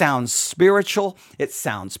sounds spiritual. It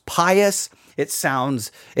sounds pious.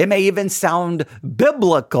 It may even sound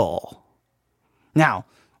biblical. Now,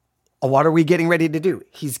 what are we getting ready to do?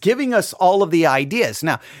 He's giving us all of the ideas.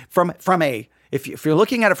 Now, if you're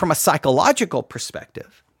looking at it from a psychological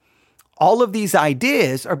perspective, all of these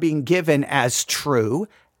ideas are being given as true,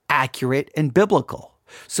 accurate, and biblical.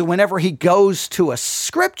 So whenever he goes to a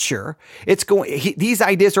scripture, these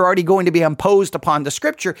ideas are already going to be imposed upon the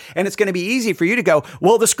scripture, and it's going to be easy for you to go,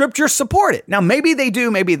 well, the scriptures support it. Now, maybe they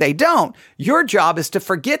do, maybe they don't. Your job is to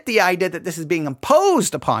forget the idea that this is being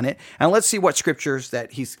imposed upon it, and let's see what scriptures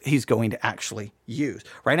that he's going to actually use.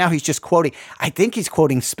 Right now, he's just quoting, I think he's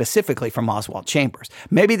quoting specifically from Oswald Chambers.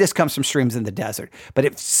 Maybe this comes from Streams in the Desert, but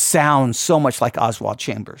it sounds so much like Oswald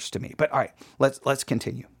Chambers to me. But all right, let's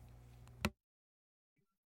continue.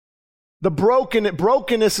 The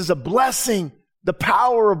brokenness is a blessing, the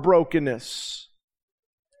power of brokenness.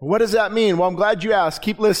 What does that mean? Well, I'm glad you asked.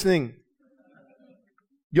 Keep listening.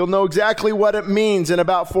 You'll know exactly what it means in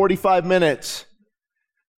about 45 minutes.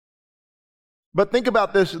 But think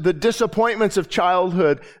about this, the disappointments of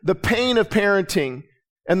childhood, the pain of parenting,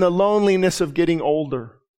 and the loneliness of getting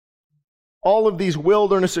older. All of these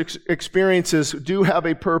wilderness experiences do have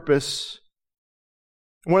a purpose.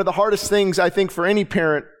 One of the hardest things, I think, for any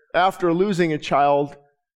parent after losing a child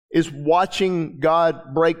is watching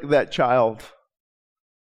God break that child.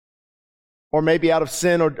 Or maybe out of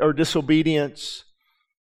sin or disobedience.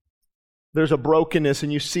 There's a brokenness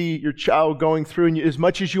and you see your child going through, and as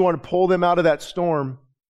much as you want to pull them out of that storm,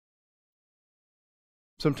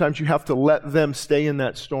 sometimes you have to let them stay in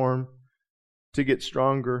that storm to get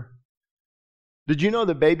stronger. Did you know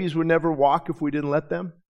that babies would never walk if we didn't let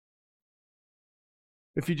them?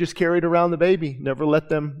 If you just carried around the baby, never let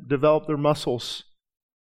them develop their muscles.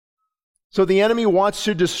 So the enemy wants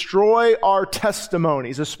to destroy our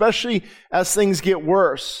testimonies, especially as things get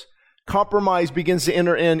worse. Compromise begins to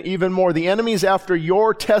enter in even more. The enemy is after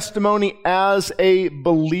your testimony as a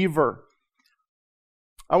believer.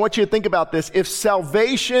 I want you to think about this. If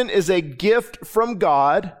salvation is a gift from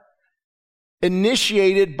God,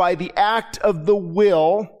 initiated by the act of the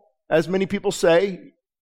will, as many people say,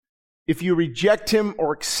 if you reject Him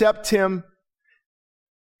or accept Him,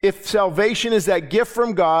 if salvation is that gift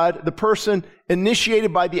from God, the person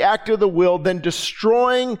initiated by the act of the will, then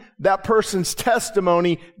destroying that person's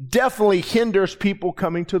testimony definitely hinders people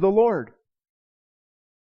coming to the Lord.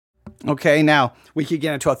 Okay, now we could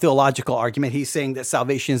get into a theological argument. He's saying that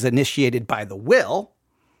salvation is initiated by the will,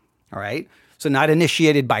 all right? So not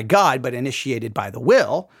initiated by God, but initiated by the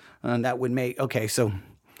will. And that would make, okay, so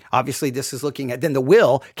obviously, this is looking at, then the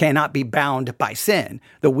will cannot be bound by sin.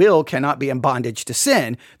 The will cannot be in bondage to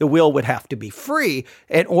sin. The will would have to be free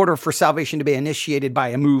in order for salvation to be initiated by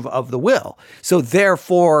a move of the will. So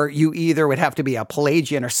therefore, you either would have to be a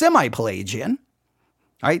Pelagian or semi-Pelagian,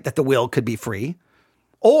 right? That the will could be free.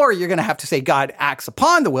 Or you're going to have to say God acts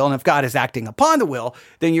upon the will. And if God is acting upon the will,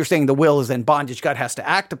 then you're saying the will is in bondage. God has to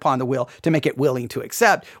act upon the will to make it willing to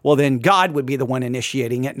accept. Well, then God would be the one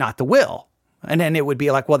initiating it, not the will. And then it would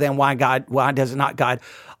be like, well, then why does not God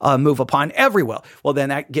move upon every will? Well, then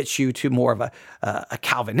that gets you to more of a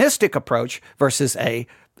Calvinistic approach versus a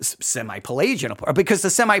semi-Pelagian approach. Because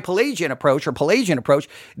the semi-Pelagian approach or Pelagian approach,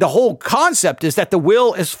 the whole concept is that the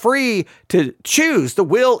will is free to choose. The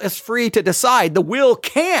will is free to decide. The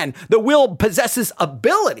will possesses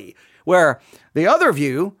ability. Where the other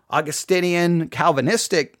view, Augustinian,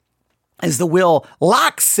 Calvinistic, is the will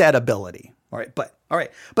lacks said ability. All right.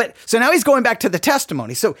 But so now he's going back to the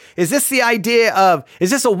testimony. So is this the idea of, is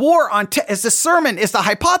this a war on, is the sermon, is the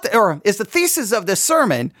hypothesis, or is the thesis of this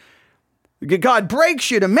sermon, God breaks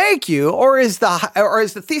you to make you, or is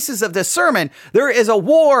the thesis of this sermon, there is a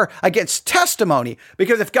war against testimony?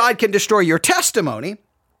 Because if God can destroy your testimony,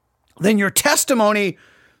 then your testimony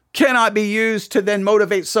cannot be used to then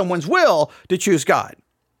motivate someone's will to choose God.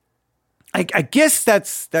 I guess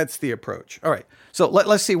that's the approach. All right. So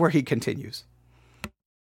let's see where he continues.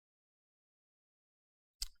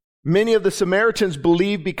 Many of the Samaritans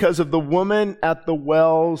believed because of the woman at the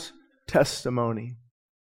well's testimony.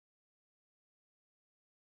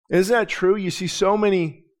 Isn't that true? You see so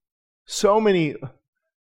many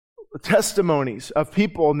testimonies of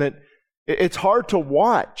people that it's hard to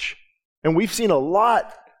watch. And we've seen a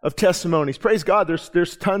lot of testimonies. Praise God,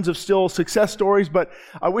 there's tons of still success stories, but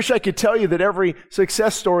I wish I could tell you that every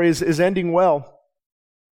success story is ending well.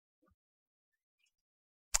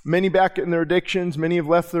 Many back in their addictions, many have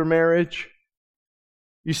left their marriage.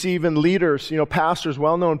 You see even leaders, pastors,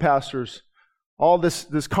 well-known pastors, all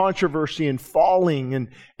this controversy and falling, and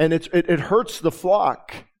it hurts the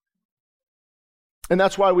flock. And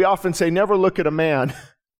that's why we often say, never look at a man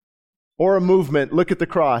or a movement, look at the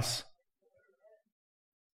cross.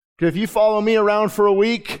 If you follow me around for a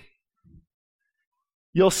week,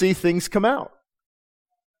 you'll see things come out.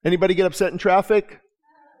 Anybody get upset in traffic?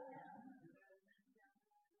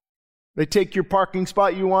 They take your parking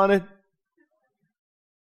spot you wanted?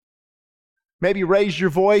 Maybe raise your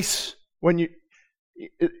voice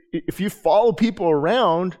if you follow people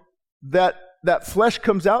around, that flesh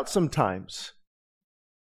comes out sometimes.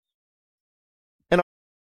 And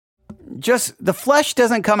just the flesh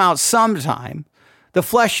doesn't come out sometime. The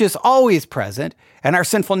flesh is always present, and our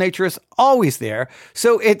sinful nature is always there.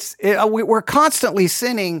 So we're constantly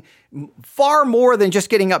sinning far more than just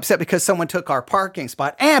getting upset because someone took our parking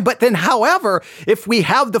spot. But then, however, if we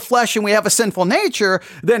have the flesh and we have a sinful nature,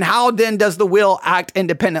 then how then does the will act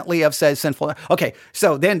independently of said sinful? Okay,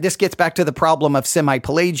 so then this gets back to the problem of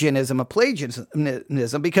semi-Pelagianism, of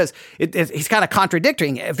Pelagianism, because he's kind of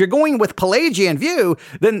contradicting. If you're going with Pelagian view,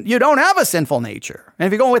 then you don't have a sinful nature. And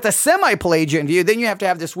if you're going with a semi-Pelagian view, then you have to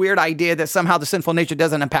have this weird idea that somehow the sinful nature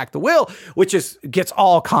doesn't impact the will, which gets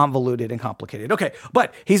all convoluted and complicated. Okay,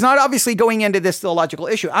 but he's not obviously going into this theological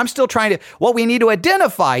issue. I'm still what we need to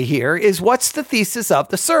identify here is what's the thesis of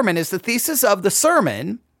the sermon. Is the thesis of the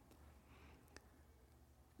sermon,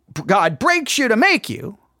 God breaks you to make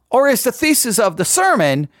you, or is the thesis of the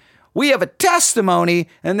sermon, we have a testimony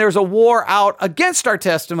and there's a war out against our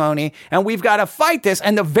testimony and we've got to fight this,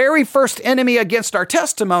 and the very first enemy against our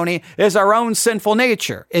testimony is our own sinful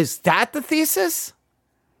nature? Is that the thesis?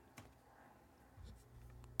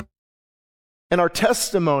 And our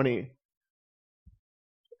testimony,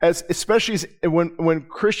 especially when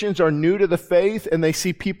Christians are new to the faith and they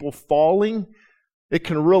see people falling, it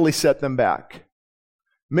can really set them back.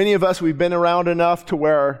 Many of us, we've been around enough to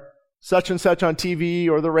where such and such on TV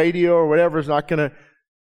or the radio or whatever is not going to,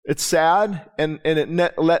 it's sad and it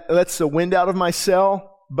lets the wind out of my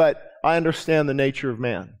sail, but I understand the nature of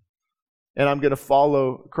man. And I'm going to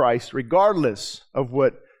follow Christ regardless of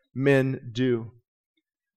what men do.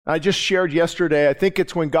 I just shared yesterday, I think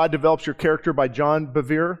it's When God Develops Your Character by John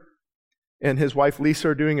Bevere and his wife Lisa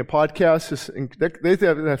are doing a podcast. They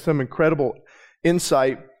have some incredible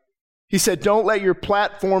insight. He said, don't let your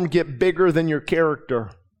platform get bigger than your character.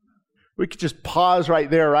 We could just pause right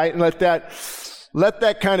there, right? And let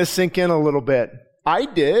that kind of sink in a little bit. I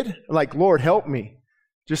did. Like, Lord, help me.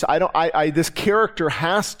 This character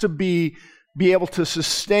has to be able to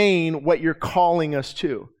sustain what you're calling us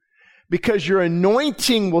to. Because your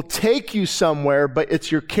anointing will take you somewhere, but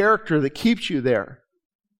it's your character that keeps you there.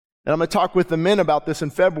 And I'm going to talk with the men about this in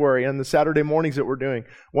February on the Saturday mornings that we're doing.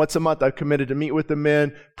 Once a month, I've committed to meet with the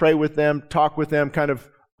men, pray with them, talk with them, kind of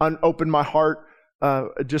open my heart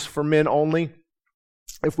just for men only.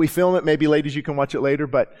 If we film it, maybe ladies, you can watch it later,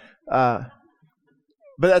 but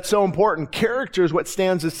that's so important. Character is what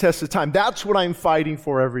stands the test of time. That's what I'm fighting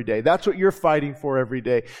for every day. That's what you're fighting for every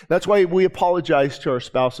day. That's why we apologize to our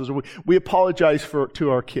spouses. We apologize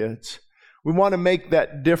to our kids. We want to make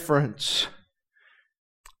that difference.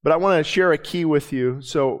 But I want to share a key with you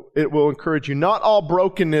so it will encourage you. Not all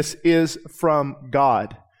brokenness is from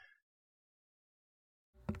God.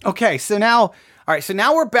 Okay, so now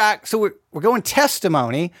we're back. So we're going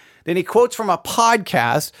testimony. Then he quotes from a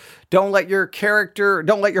podcast. Don't let your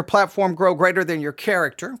platform grow greater than your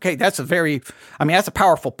character. Okay, that's a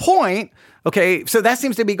powerful point. Okay, so that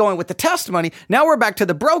seems to be going with the testimony. Now we're back to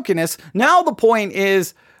the brokenness. Now the point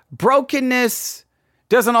is brokenness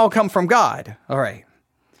doesn't all come from God. All right.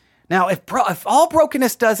 Now, if all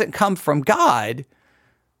brokenness doesn't come from God,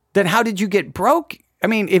 then how did you get broke? I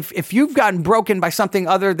mean, if you've gotten broken by something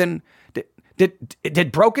other than,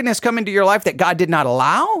 did brokenness come into your life that God did not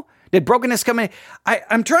allow? Did brokenness come in?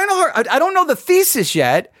 I'm trying to, I don't know the thesis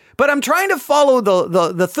yet, but I'm trying to follow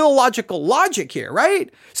the theological logic here, right?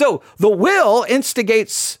 So the will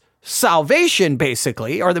instigates salvation,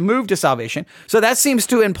 basically, or the move to salvation. So that seems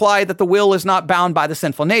to imply that the will is not bound by the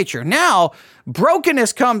sinful nature. Now,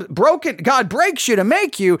 God breaks you to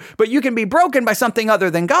make you, but you can be broken by something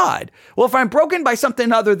other than God. Well, if I'm broken by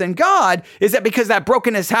something other than God, is that because that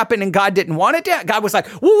brokenness happened and God didn't want it to? God was like,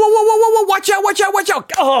 whoa, watch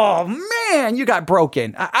out. Oh man, you got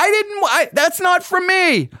broken. That's not for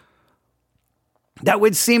me. That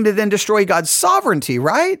would seem to then destroy God's sovereignty,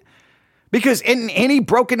 right? Because in any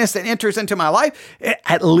brokenness that enters into my life,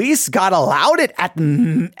 at least God allowed it at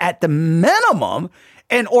the minimum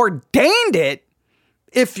and ordained it,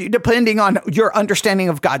 depending on your understanding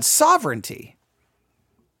of God's sovereignty.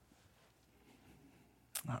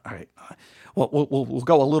 All right, we'll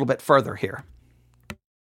go a little bit further here.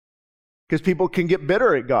 Because people can get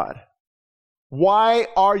bitter at God. Why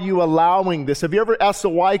are you allowing this? Have you ever asked the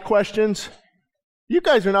why questions? You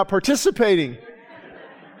guys are not participating.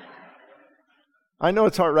 I know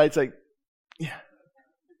it's hard, right? It's like, yeah.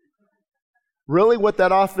 Really what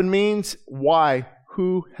that often means? Why?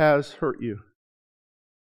 Who has hurt you?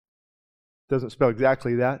 Doesn't spell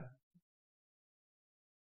exactly that.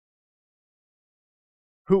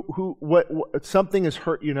 What something has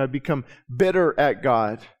hurt you and I've become bitter at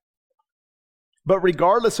God. But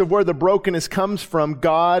regardless of where the brokenness comes from,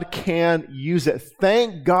 God can use it.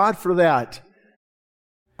 Thank God for that.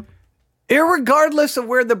 Irregardless of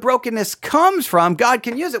where the brokenness comes from, God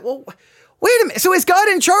can use it. Well, wait a minute. So is God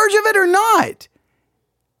in charge of it or not?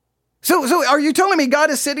 So are you telling me God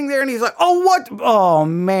is sitting there and he's like, oh, what? Oh,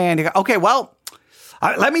 man. Okay, well,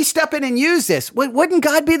 let me step in and use this. Wouldn't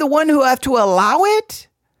God be the one who have to allow it?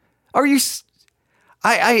 Are you?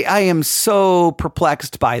 I am so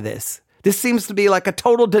perplexed by this. This seems to be like a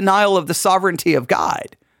total denial of the sovereignty of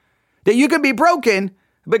God. That you could be broken,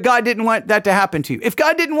 but God didn't want that to happen to you. If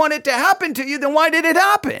God didn't want it to happen to you, then why did it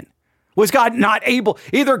happen? Was God not able,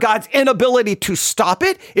 either God's inability to stop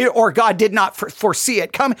it, or God did not foresee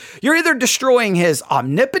it coming? You're either destroying his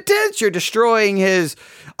omnipotence, you're destroying his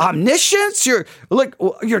omniscience, you're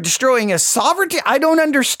destroying his sovereignty. I don't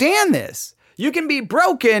understand this. You can be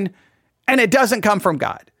broken and it doesn't come from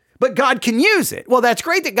God, but God can use it. Well, that's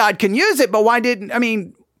great that God can use it, but why didn't,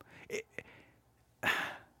 I'm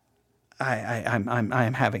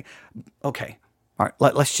having, okay. All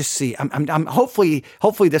right, let's just see. I'm hopefully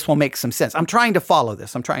this will make some sense. I'm trying to follow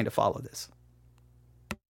this.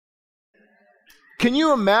 Can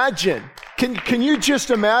you imagine? Can you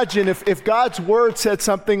just imagine if God's word said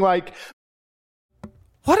something like,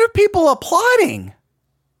 what are people applauding?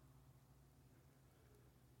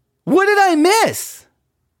 What did I miss?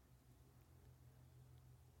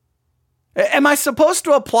 Am I supposed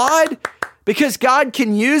to applaud because God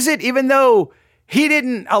can use it even though he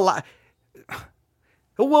didn't allow?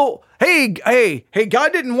 Well, hey,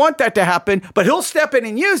 God didn't want that to happen, but he'll step in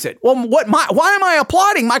and use it. Well, why am I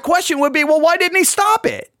applauding? My question would be, well, why didn't he stop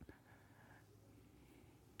it?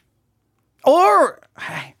 Or,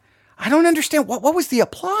 I don't understand. What was the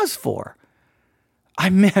applause for?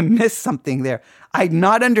 I missed something there. I'm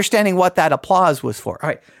not understanding what that applause was for. All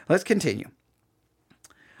right, let's continue.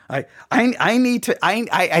 I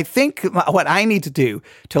think what I need to do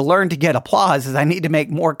to learn to get applause is I need to make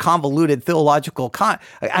more convoluted theological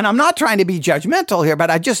and I'm not trying to be judgmental here,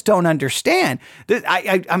 but I just don't understand.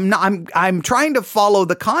 I'm trying to follow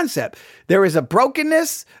the concept. There is a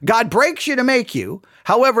brokenness. God breaks you to make you.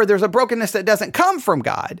 However, there's a brokenness that doesn't come from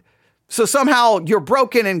God. So somehow you're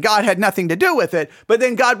broken and God had nothing to do with it, but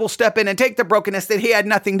then God will step in and take the brokenness that he had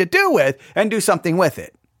nothing to do with and do something with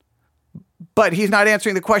it. But he's not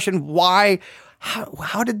answering the question, why,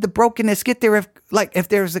 how did the brokenness get there? If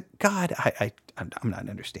there's a God, I'm not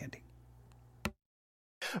understanding.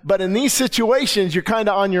 But in these situations, you're kind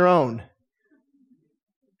of on your own.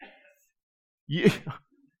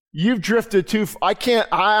 You've drifted too far.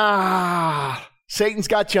 Satan's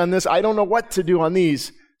got you on this. I don't know what to do on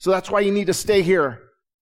these. So that's why you need to stay here.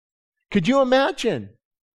 Could you imagine?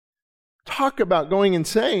 Talk about going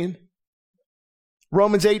insane.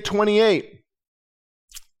 Romans 8:28.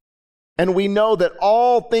 And we know that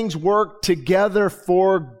all things work together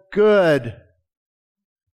for good.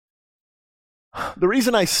 The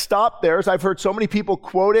reason I stop there is I've heard so many people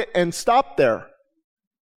quote it and stop there.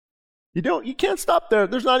 You can't stop there.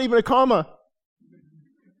 There's not even a comma.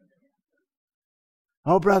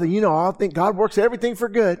 Oh, brother, I think God works everything for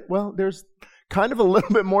good. Well, there's kind of a little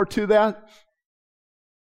bit more to that.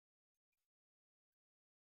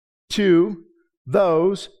 To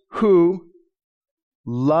those who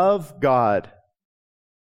love God.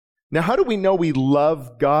 Now, how do we know we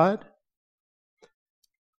love God?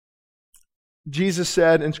 Jesus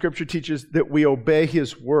said, and Scripture teaches, that we obey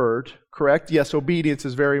His word, correct? Yes, obedience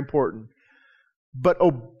is very important. But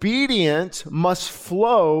obedience must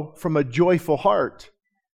flow from a joyful heart.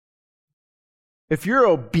 If you're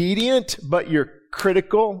obedient, but you're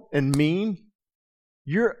critical and mean,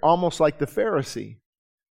 you're almost like the Pharisee.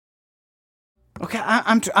 Okay,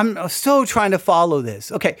 I'm still trying to follow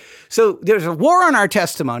this. Okay, so there's a war on our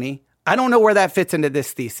testimony. I don't know where that fits into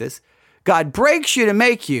this thesis. God breaks you to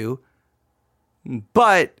make you,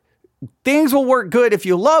 but things will work good if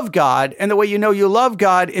you love God, and the way you know you love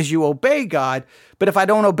God is you obey God. But if I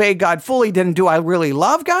don't obey God fully, then do I really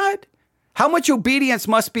love God? How much obedience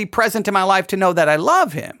must be present in my life to know that I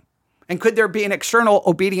love Him? And could there be an external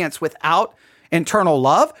obedience without internal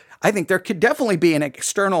love? I think there could definitely be an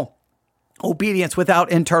external obedience without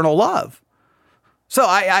internal love. So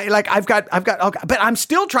I've got, but I'm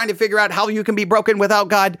still trying to figure out how you can be broken without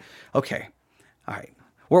God. Okay. All right.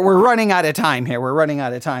 We're running out of time here.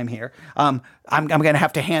 I'm going to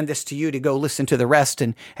have to hand this to you to go listen to the rest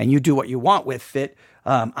and you do what you want with it.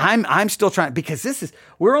 I'm still trying, because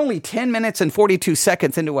we're only 10 minutes and 42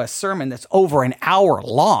 seconds into a sermon that's over an hour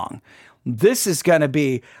long. This is going to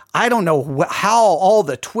be, I don't know how all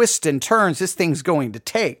the twists and turns this thing's going to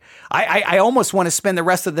take. I almost want to spend the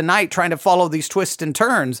rest of the night trying to follow these twists and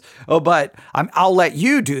turns. But I'll let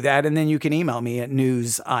you do that. And then you can email me at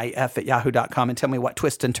newsif@yahoo.com and tell me what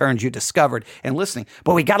twists and turns you discovered in listening.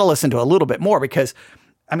 But we got to listen to a little bit more, because,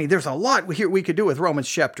 there's a lot here we could do with Romans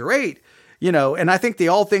chapter 8, and I think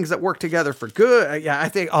all things that work together for good. I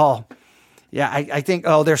think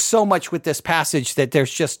there's so much with this passage that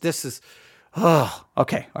there's just,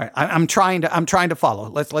 okay. All right. I'm trying to follow.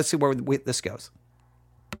 Let's see where this goes.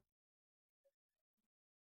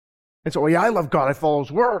 And so, I love God. I follow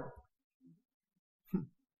His word.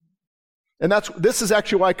 And this is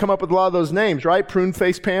actually why I come up with a lot of those names, right? Prune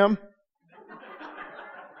face Pam.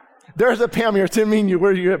 There's a Pam here. Didn't mean you.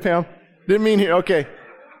 Where are you at, Pam? Didn't mean here. Okay.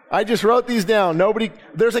 I just wrote these down.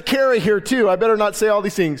 There's a Carrie here too. I better not say all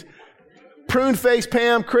these things. Prune face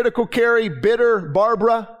Pam, critical Carrie, bitter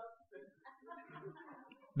Barbara.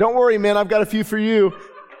 Don't worry, man. I've got a few for you.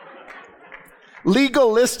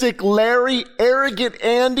 Legalistic Larry, arrogant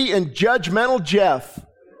Andy, and judgmental Jeff.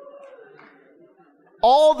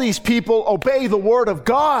 All these people obey the word of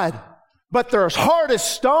God, but they're as hard as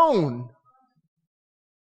stone.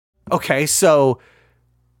 Okay, so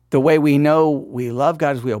the way we know we love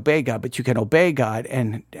God is we obey God, but you can obey God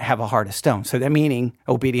and have a heart of stone. So that meaning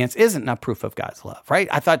obedience isn't a proof of God's love, right?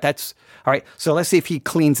 I thought that's, all right, so let's see if he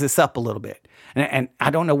cleans this up a little bit. And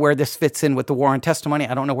I don't know where this fits in with the war on testimony.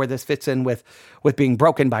 I don't know where this fits in with being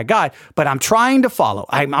broken by God, but I'm trying to follow.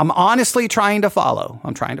 I'm honestly trying to follow.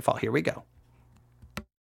 I'm trying to follow. Here we go.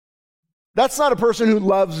 That's not a person who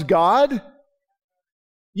loves God.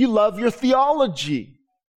 You love your theology.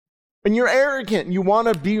 And you're arrogant. And you want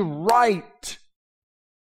to be right.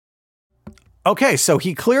 Okay, so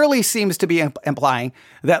he clearly seems to be implying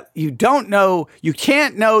that you can't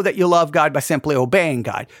know that you love God by simply obeying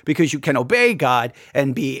God, because you can obey God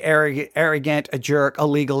and be arrogant, a jerk, a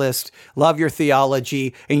legalist, love your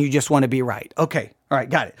theology, and you just want to be right. Okay, all right,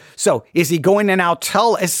 got it. So is he going to now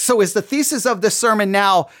is the thesis of this sermon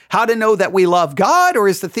now how to know that we love God, or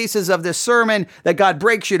is the thesis of this sermon that God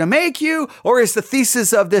breaks you to make you, or is the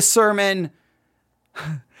thesis of this sermon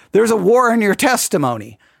there's a war in your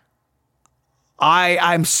testimony?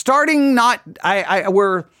 I'm starting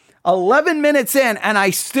we're 11 minutes in and I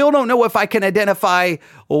still don't know if I can identify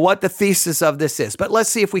what the thesis of this is, but let's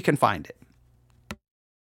see if we can find it.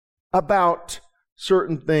 About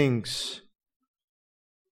certain things.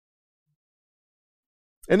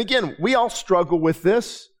 And again, we all struggle with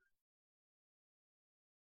this.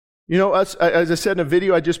 Us, as I said in a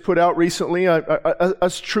video I just put out recently,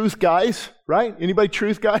 us truth guys, right? Anybody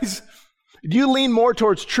truth guys? Do you lean more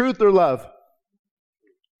towards truth or love?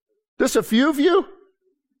 Just a few of you?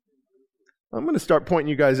 I'm going to start pointing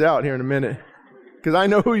you guys out here in a minute, because I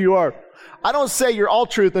know who you are. I don't say you're all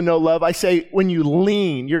truth and no love. I say when you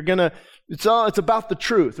lean, it's about the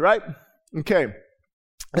truth, right? Okay.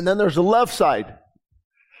 And then there's the love side.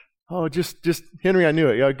 Oh, just Henry, I knew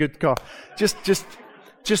it. Yeah, good call.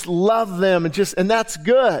 Just love them and that's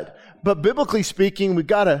good. But biblically speaking, we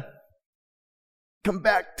got to come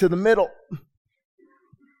back to the middle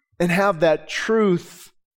and have that truth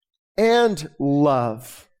and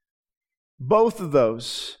love. Both of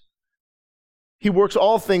those. He works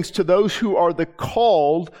all things to those who are the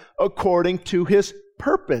called according to His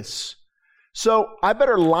purpose. So I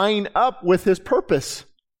better line up with His purpose.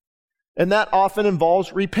 And that often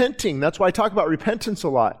involves repenting. That's why I talk about repentance a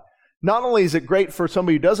lot. Not only is it great for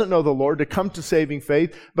somebody who doesn't know the Lord to come to saving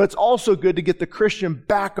faith, but it's also good to get the Christian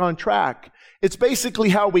back on track. It's basically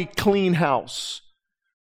how we clean house.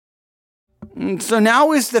 So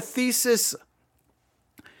now is the thesis,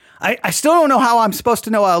 I still don't know how I'm supposed to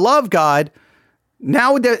know I love God.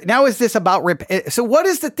 Now is this about, so what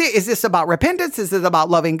is is this about repentance? Is this about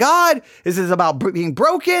loving God? Is this about being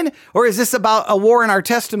broken? Or is this about a war in our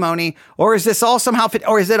testimony? Or is this all somehow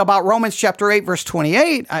or is it about Romans chapter 8, verse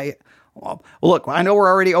 28? Look, I know we're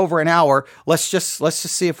already over an hour. Let's just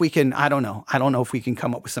see if we can, I don't know if we can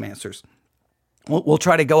come up with some answers. We'll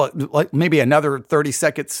try to go like maybe another 30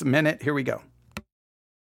 seconds, a minute. Here we go.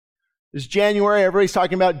 It's January. Everybody's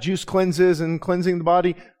talking about juice cleanses and cleansing the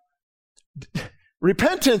body.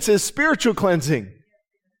 Repentance is spiritual cleansing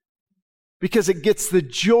because it gets the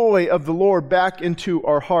joy of the Lord back into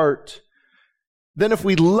our heart. Then if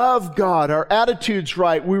we love God, our attitude's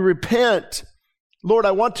right, we repent, Lord,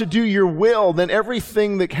 I want to do your will, then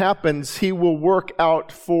everything that happens, He will work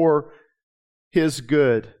out for His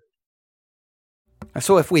good.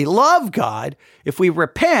 So if we love God, if we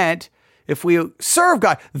repent, if we serve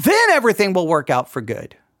God, then everything will work out for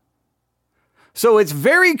good. So it's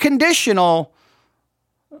very conditional.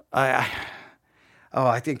 I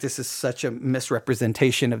think this is such a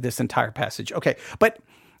misrepresentation of this entire passage. Okay, but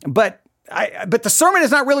the sermon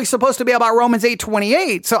is not really supposed to be about Romans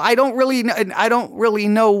 8:28. So I don't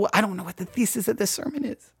know what the thesis of this sermon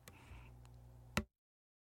is.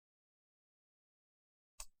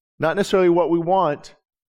 Not necessarily what we want,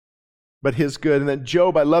 but his good. And then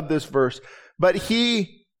Job, I love this verse. But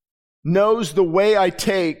he knows the way I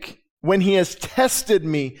take. When he has tested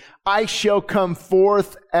me, I shall come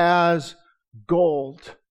forth as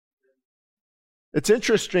gold. It's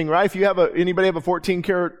interesting, right? If you have anybody have a 14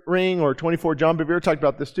 karat ring or 24, John Bevere talked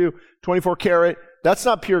about this too, 24 karat, that's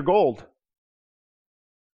not pure gold.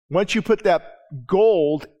 Once you put that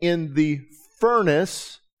gold in the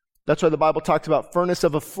furnace, that's why the Bible talks about furnace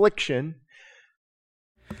of affliction.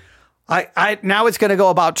 Now it's going to go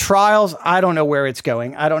about trials. I don't know where it's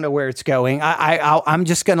going. I'm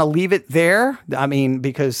just going to leave it there. I mean,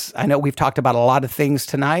 because I know we've talked about a lot of things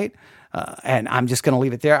tonight, and I'm just going to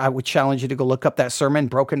leave it there. I would challenge you to go look up that sermon,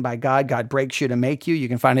 Broken by God. God Breaks You to Make You. You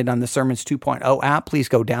can find it on the Sermons 2.0 app. Please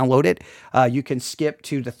go download it. You can skip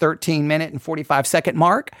to the 13-minute and 45-second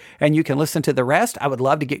mark, and you can listen to the rest. I would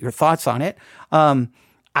love to get your thoughts on it.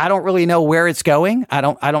 I don't really know where it's going. I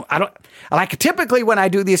don't like typically when I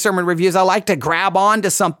do these sermon reviews, I like to grab on to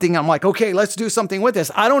something. I'm like, okay, let's do something with this.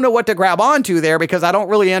 I don't know what to grab onto there because I don't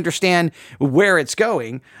really understand where it's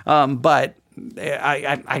going. But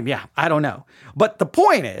I don't know. But the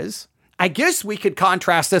point is, I guess we could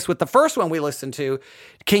contrast this with the first one we listened to.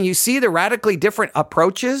 Can you see the radically different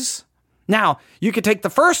approaches? Now, you could take the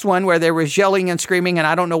first one where there was yelling and screaming, and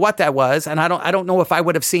I don't know what that was, and I don't know if I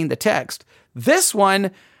would have seen the text. This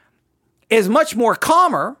one is much more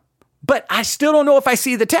calmer, but I still don't know if I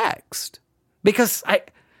see the text because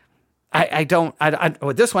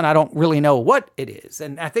with this one, I don't really know what it is.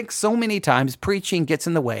 And I think so many times preaching gets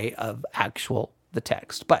in the way of the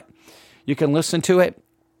text, but you can listen to it.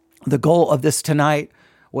 The goal of this tonight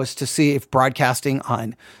was to see if broadcasting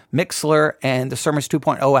on Mixlr and the Sermons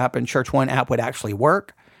 2.0 app and Church One app would actually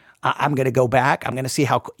work. I'm going to go back. I'm going to see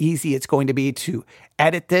how easy it's going to be to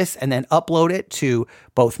edit this and then upload it to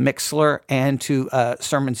both Mixlr and to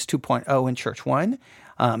Sermons 2.0 and Church One.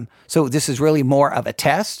 So this is really more of a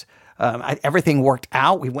test. Everything worked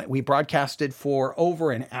out. We broadcasted for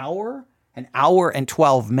over an hour and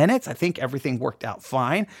 12 minutes. I think everything worked out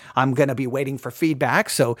fine. I'm going to be waiting for feedback.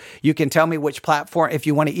 So you can tell me which platform, if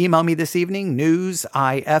you want to email me this evening,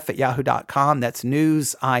 newsif@yahoo.com. That's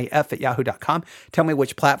newsif@yahoo.com. Tell me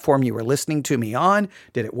which platform you were listening to me on.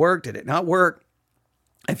 Did it work? Did it not work?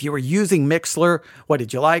 If you were using Mixlr, what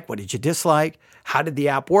did you like? What did you dislike? How did the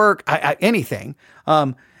app work? Anything.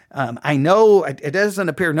 I know it doesn't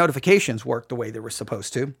appear notifications work the way they were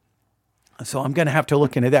supposed to. So I'm going to have to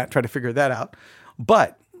look into that and try to figure that out.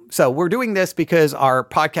 But so we're doing this because our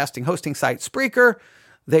podcasting hosting site, Spreaker,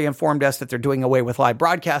 they informed us that they're doing away with live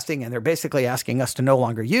broadcasting and they're basically asking us to no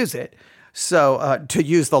longer use it. So to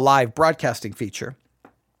use the live broadcasting feature.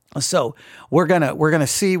 So we're gonna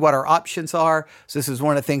see what our options are. So this is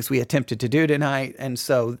one of the things we attempted to do tonight. And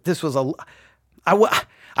so this was I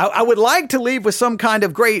would like to leave with some kind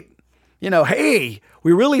of great, hey,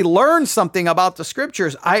 we really learned something about the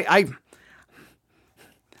scriptures.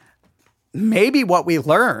 Maybe what we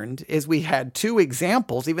learned is we had two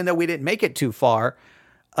examples, even though we didn't make it too far,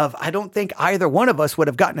 of I don't think either one of us would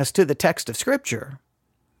have gotten us to the text of Scripture.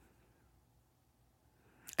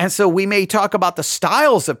 And so we may talk about the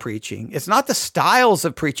styles of preaching. It's not the styles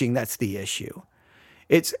of preaching that's the issue.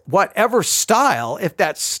 It's whatever style, if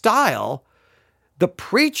that style, the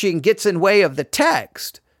preaching gets in way of the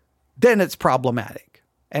text, then it's problematic.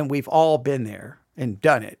 And we've all been there and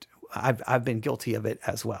done it. I've been guilty of it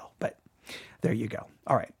as well, but there you go.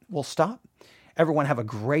 All right, we'll stop. Everyone have a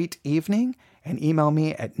great evening and email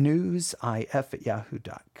me at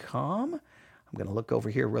newsif@yahoo.com. I'm going to look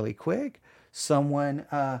over here really quick. Someone,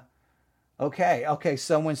 okay.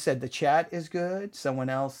 Someone said the chat is good.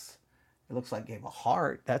 Someone else, it looks like gave a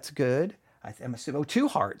heart. That's good. I'm assuming, 2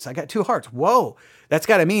 hearts. I got 2 hearts. Whoa, that's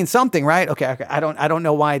got to mean something, right? Okay. I don't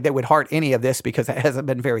know why they would heart any of this because it hasn't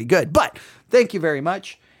been very good, but thank you very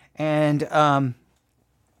much. And,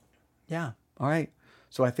 yeah. All right.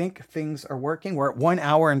 So I think things are working. We're at 1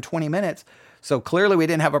 hour and 20 minutes. So clearly we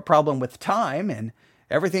didn't have a problem with time and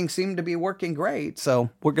everything seemed to be working great.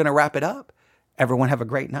 So we're going to wrap it up. Everyone have a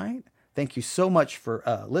great night. Thank you so much for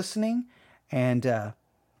listening. And I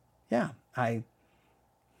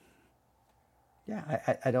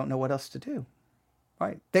don't know what else to do. All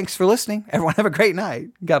right. Thanks for listening. Everyone have a great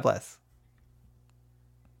night. God bless.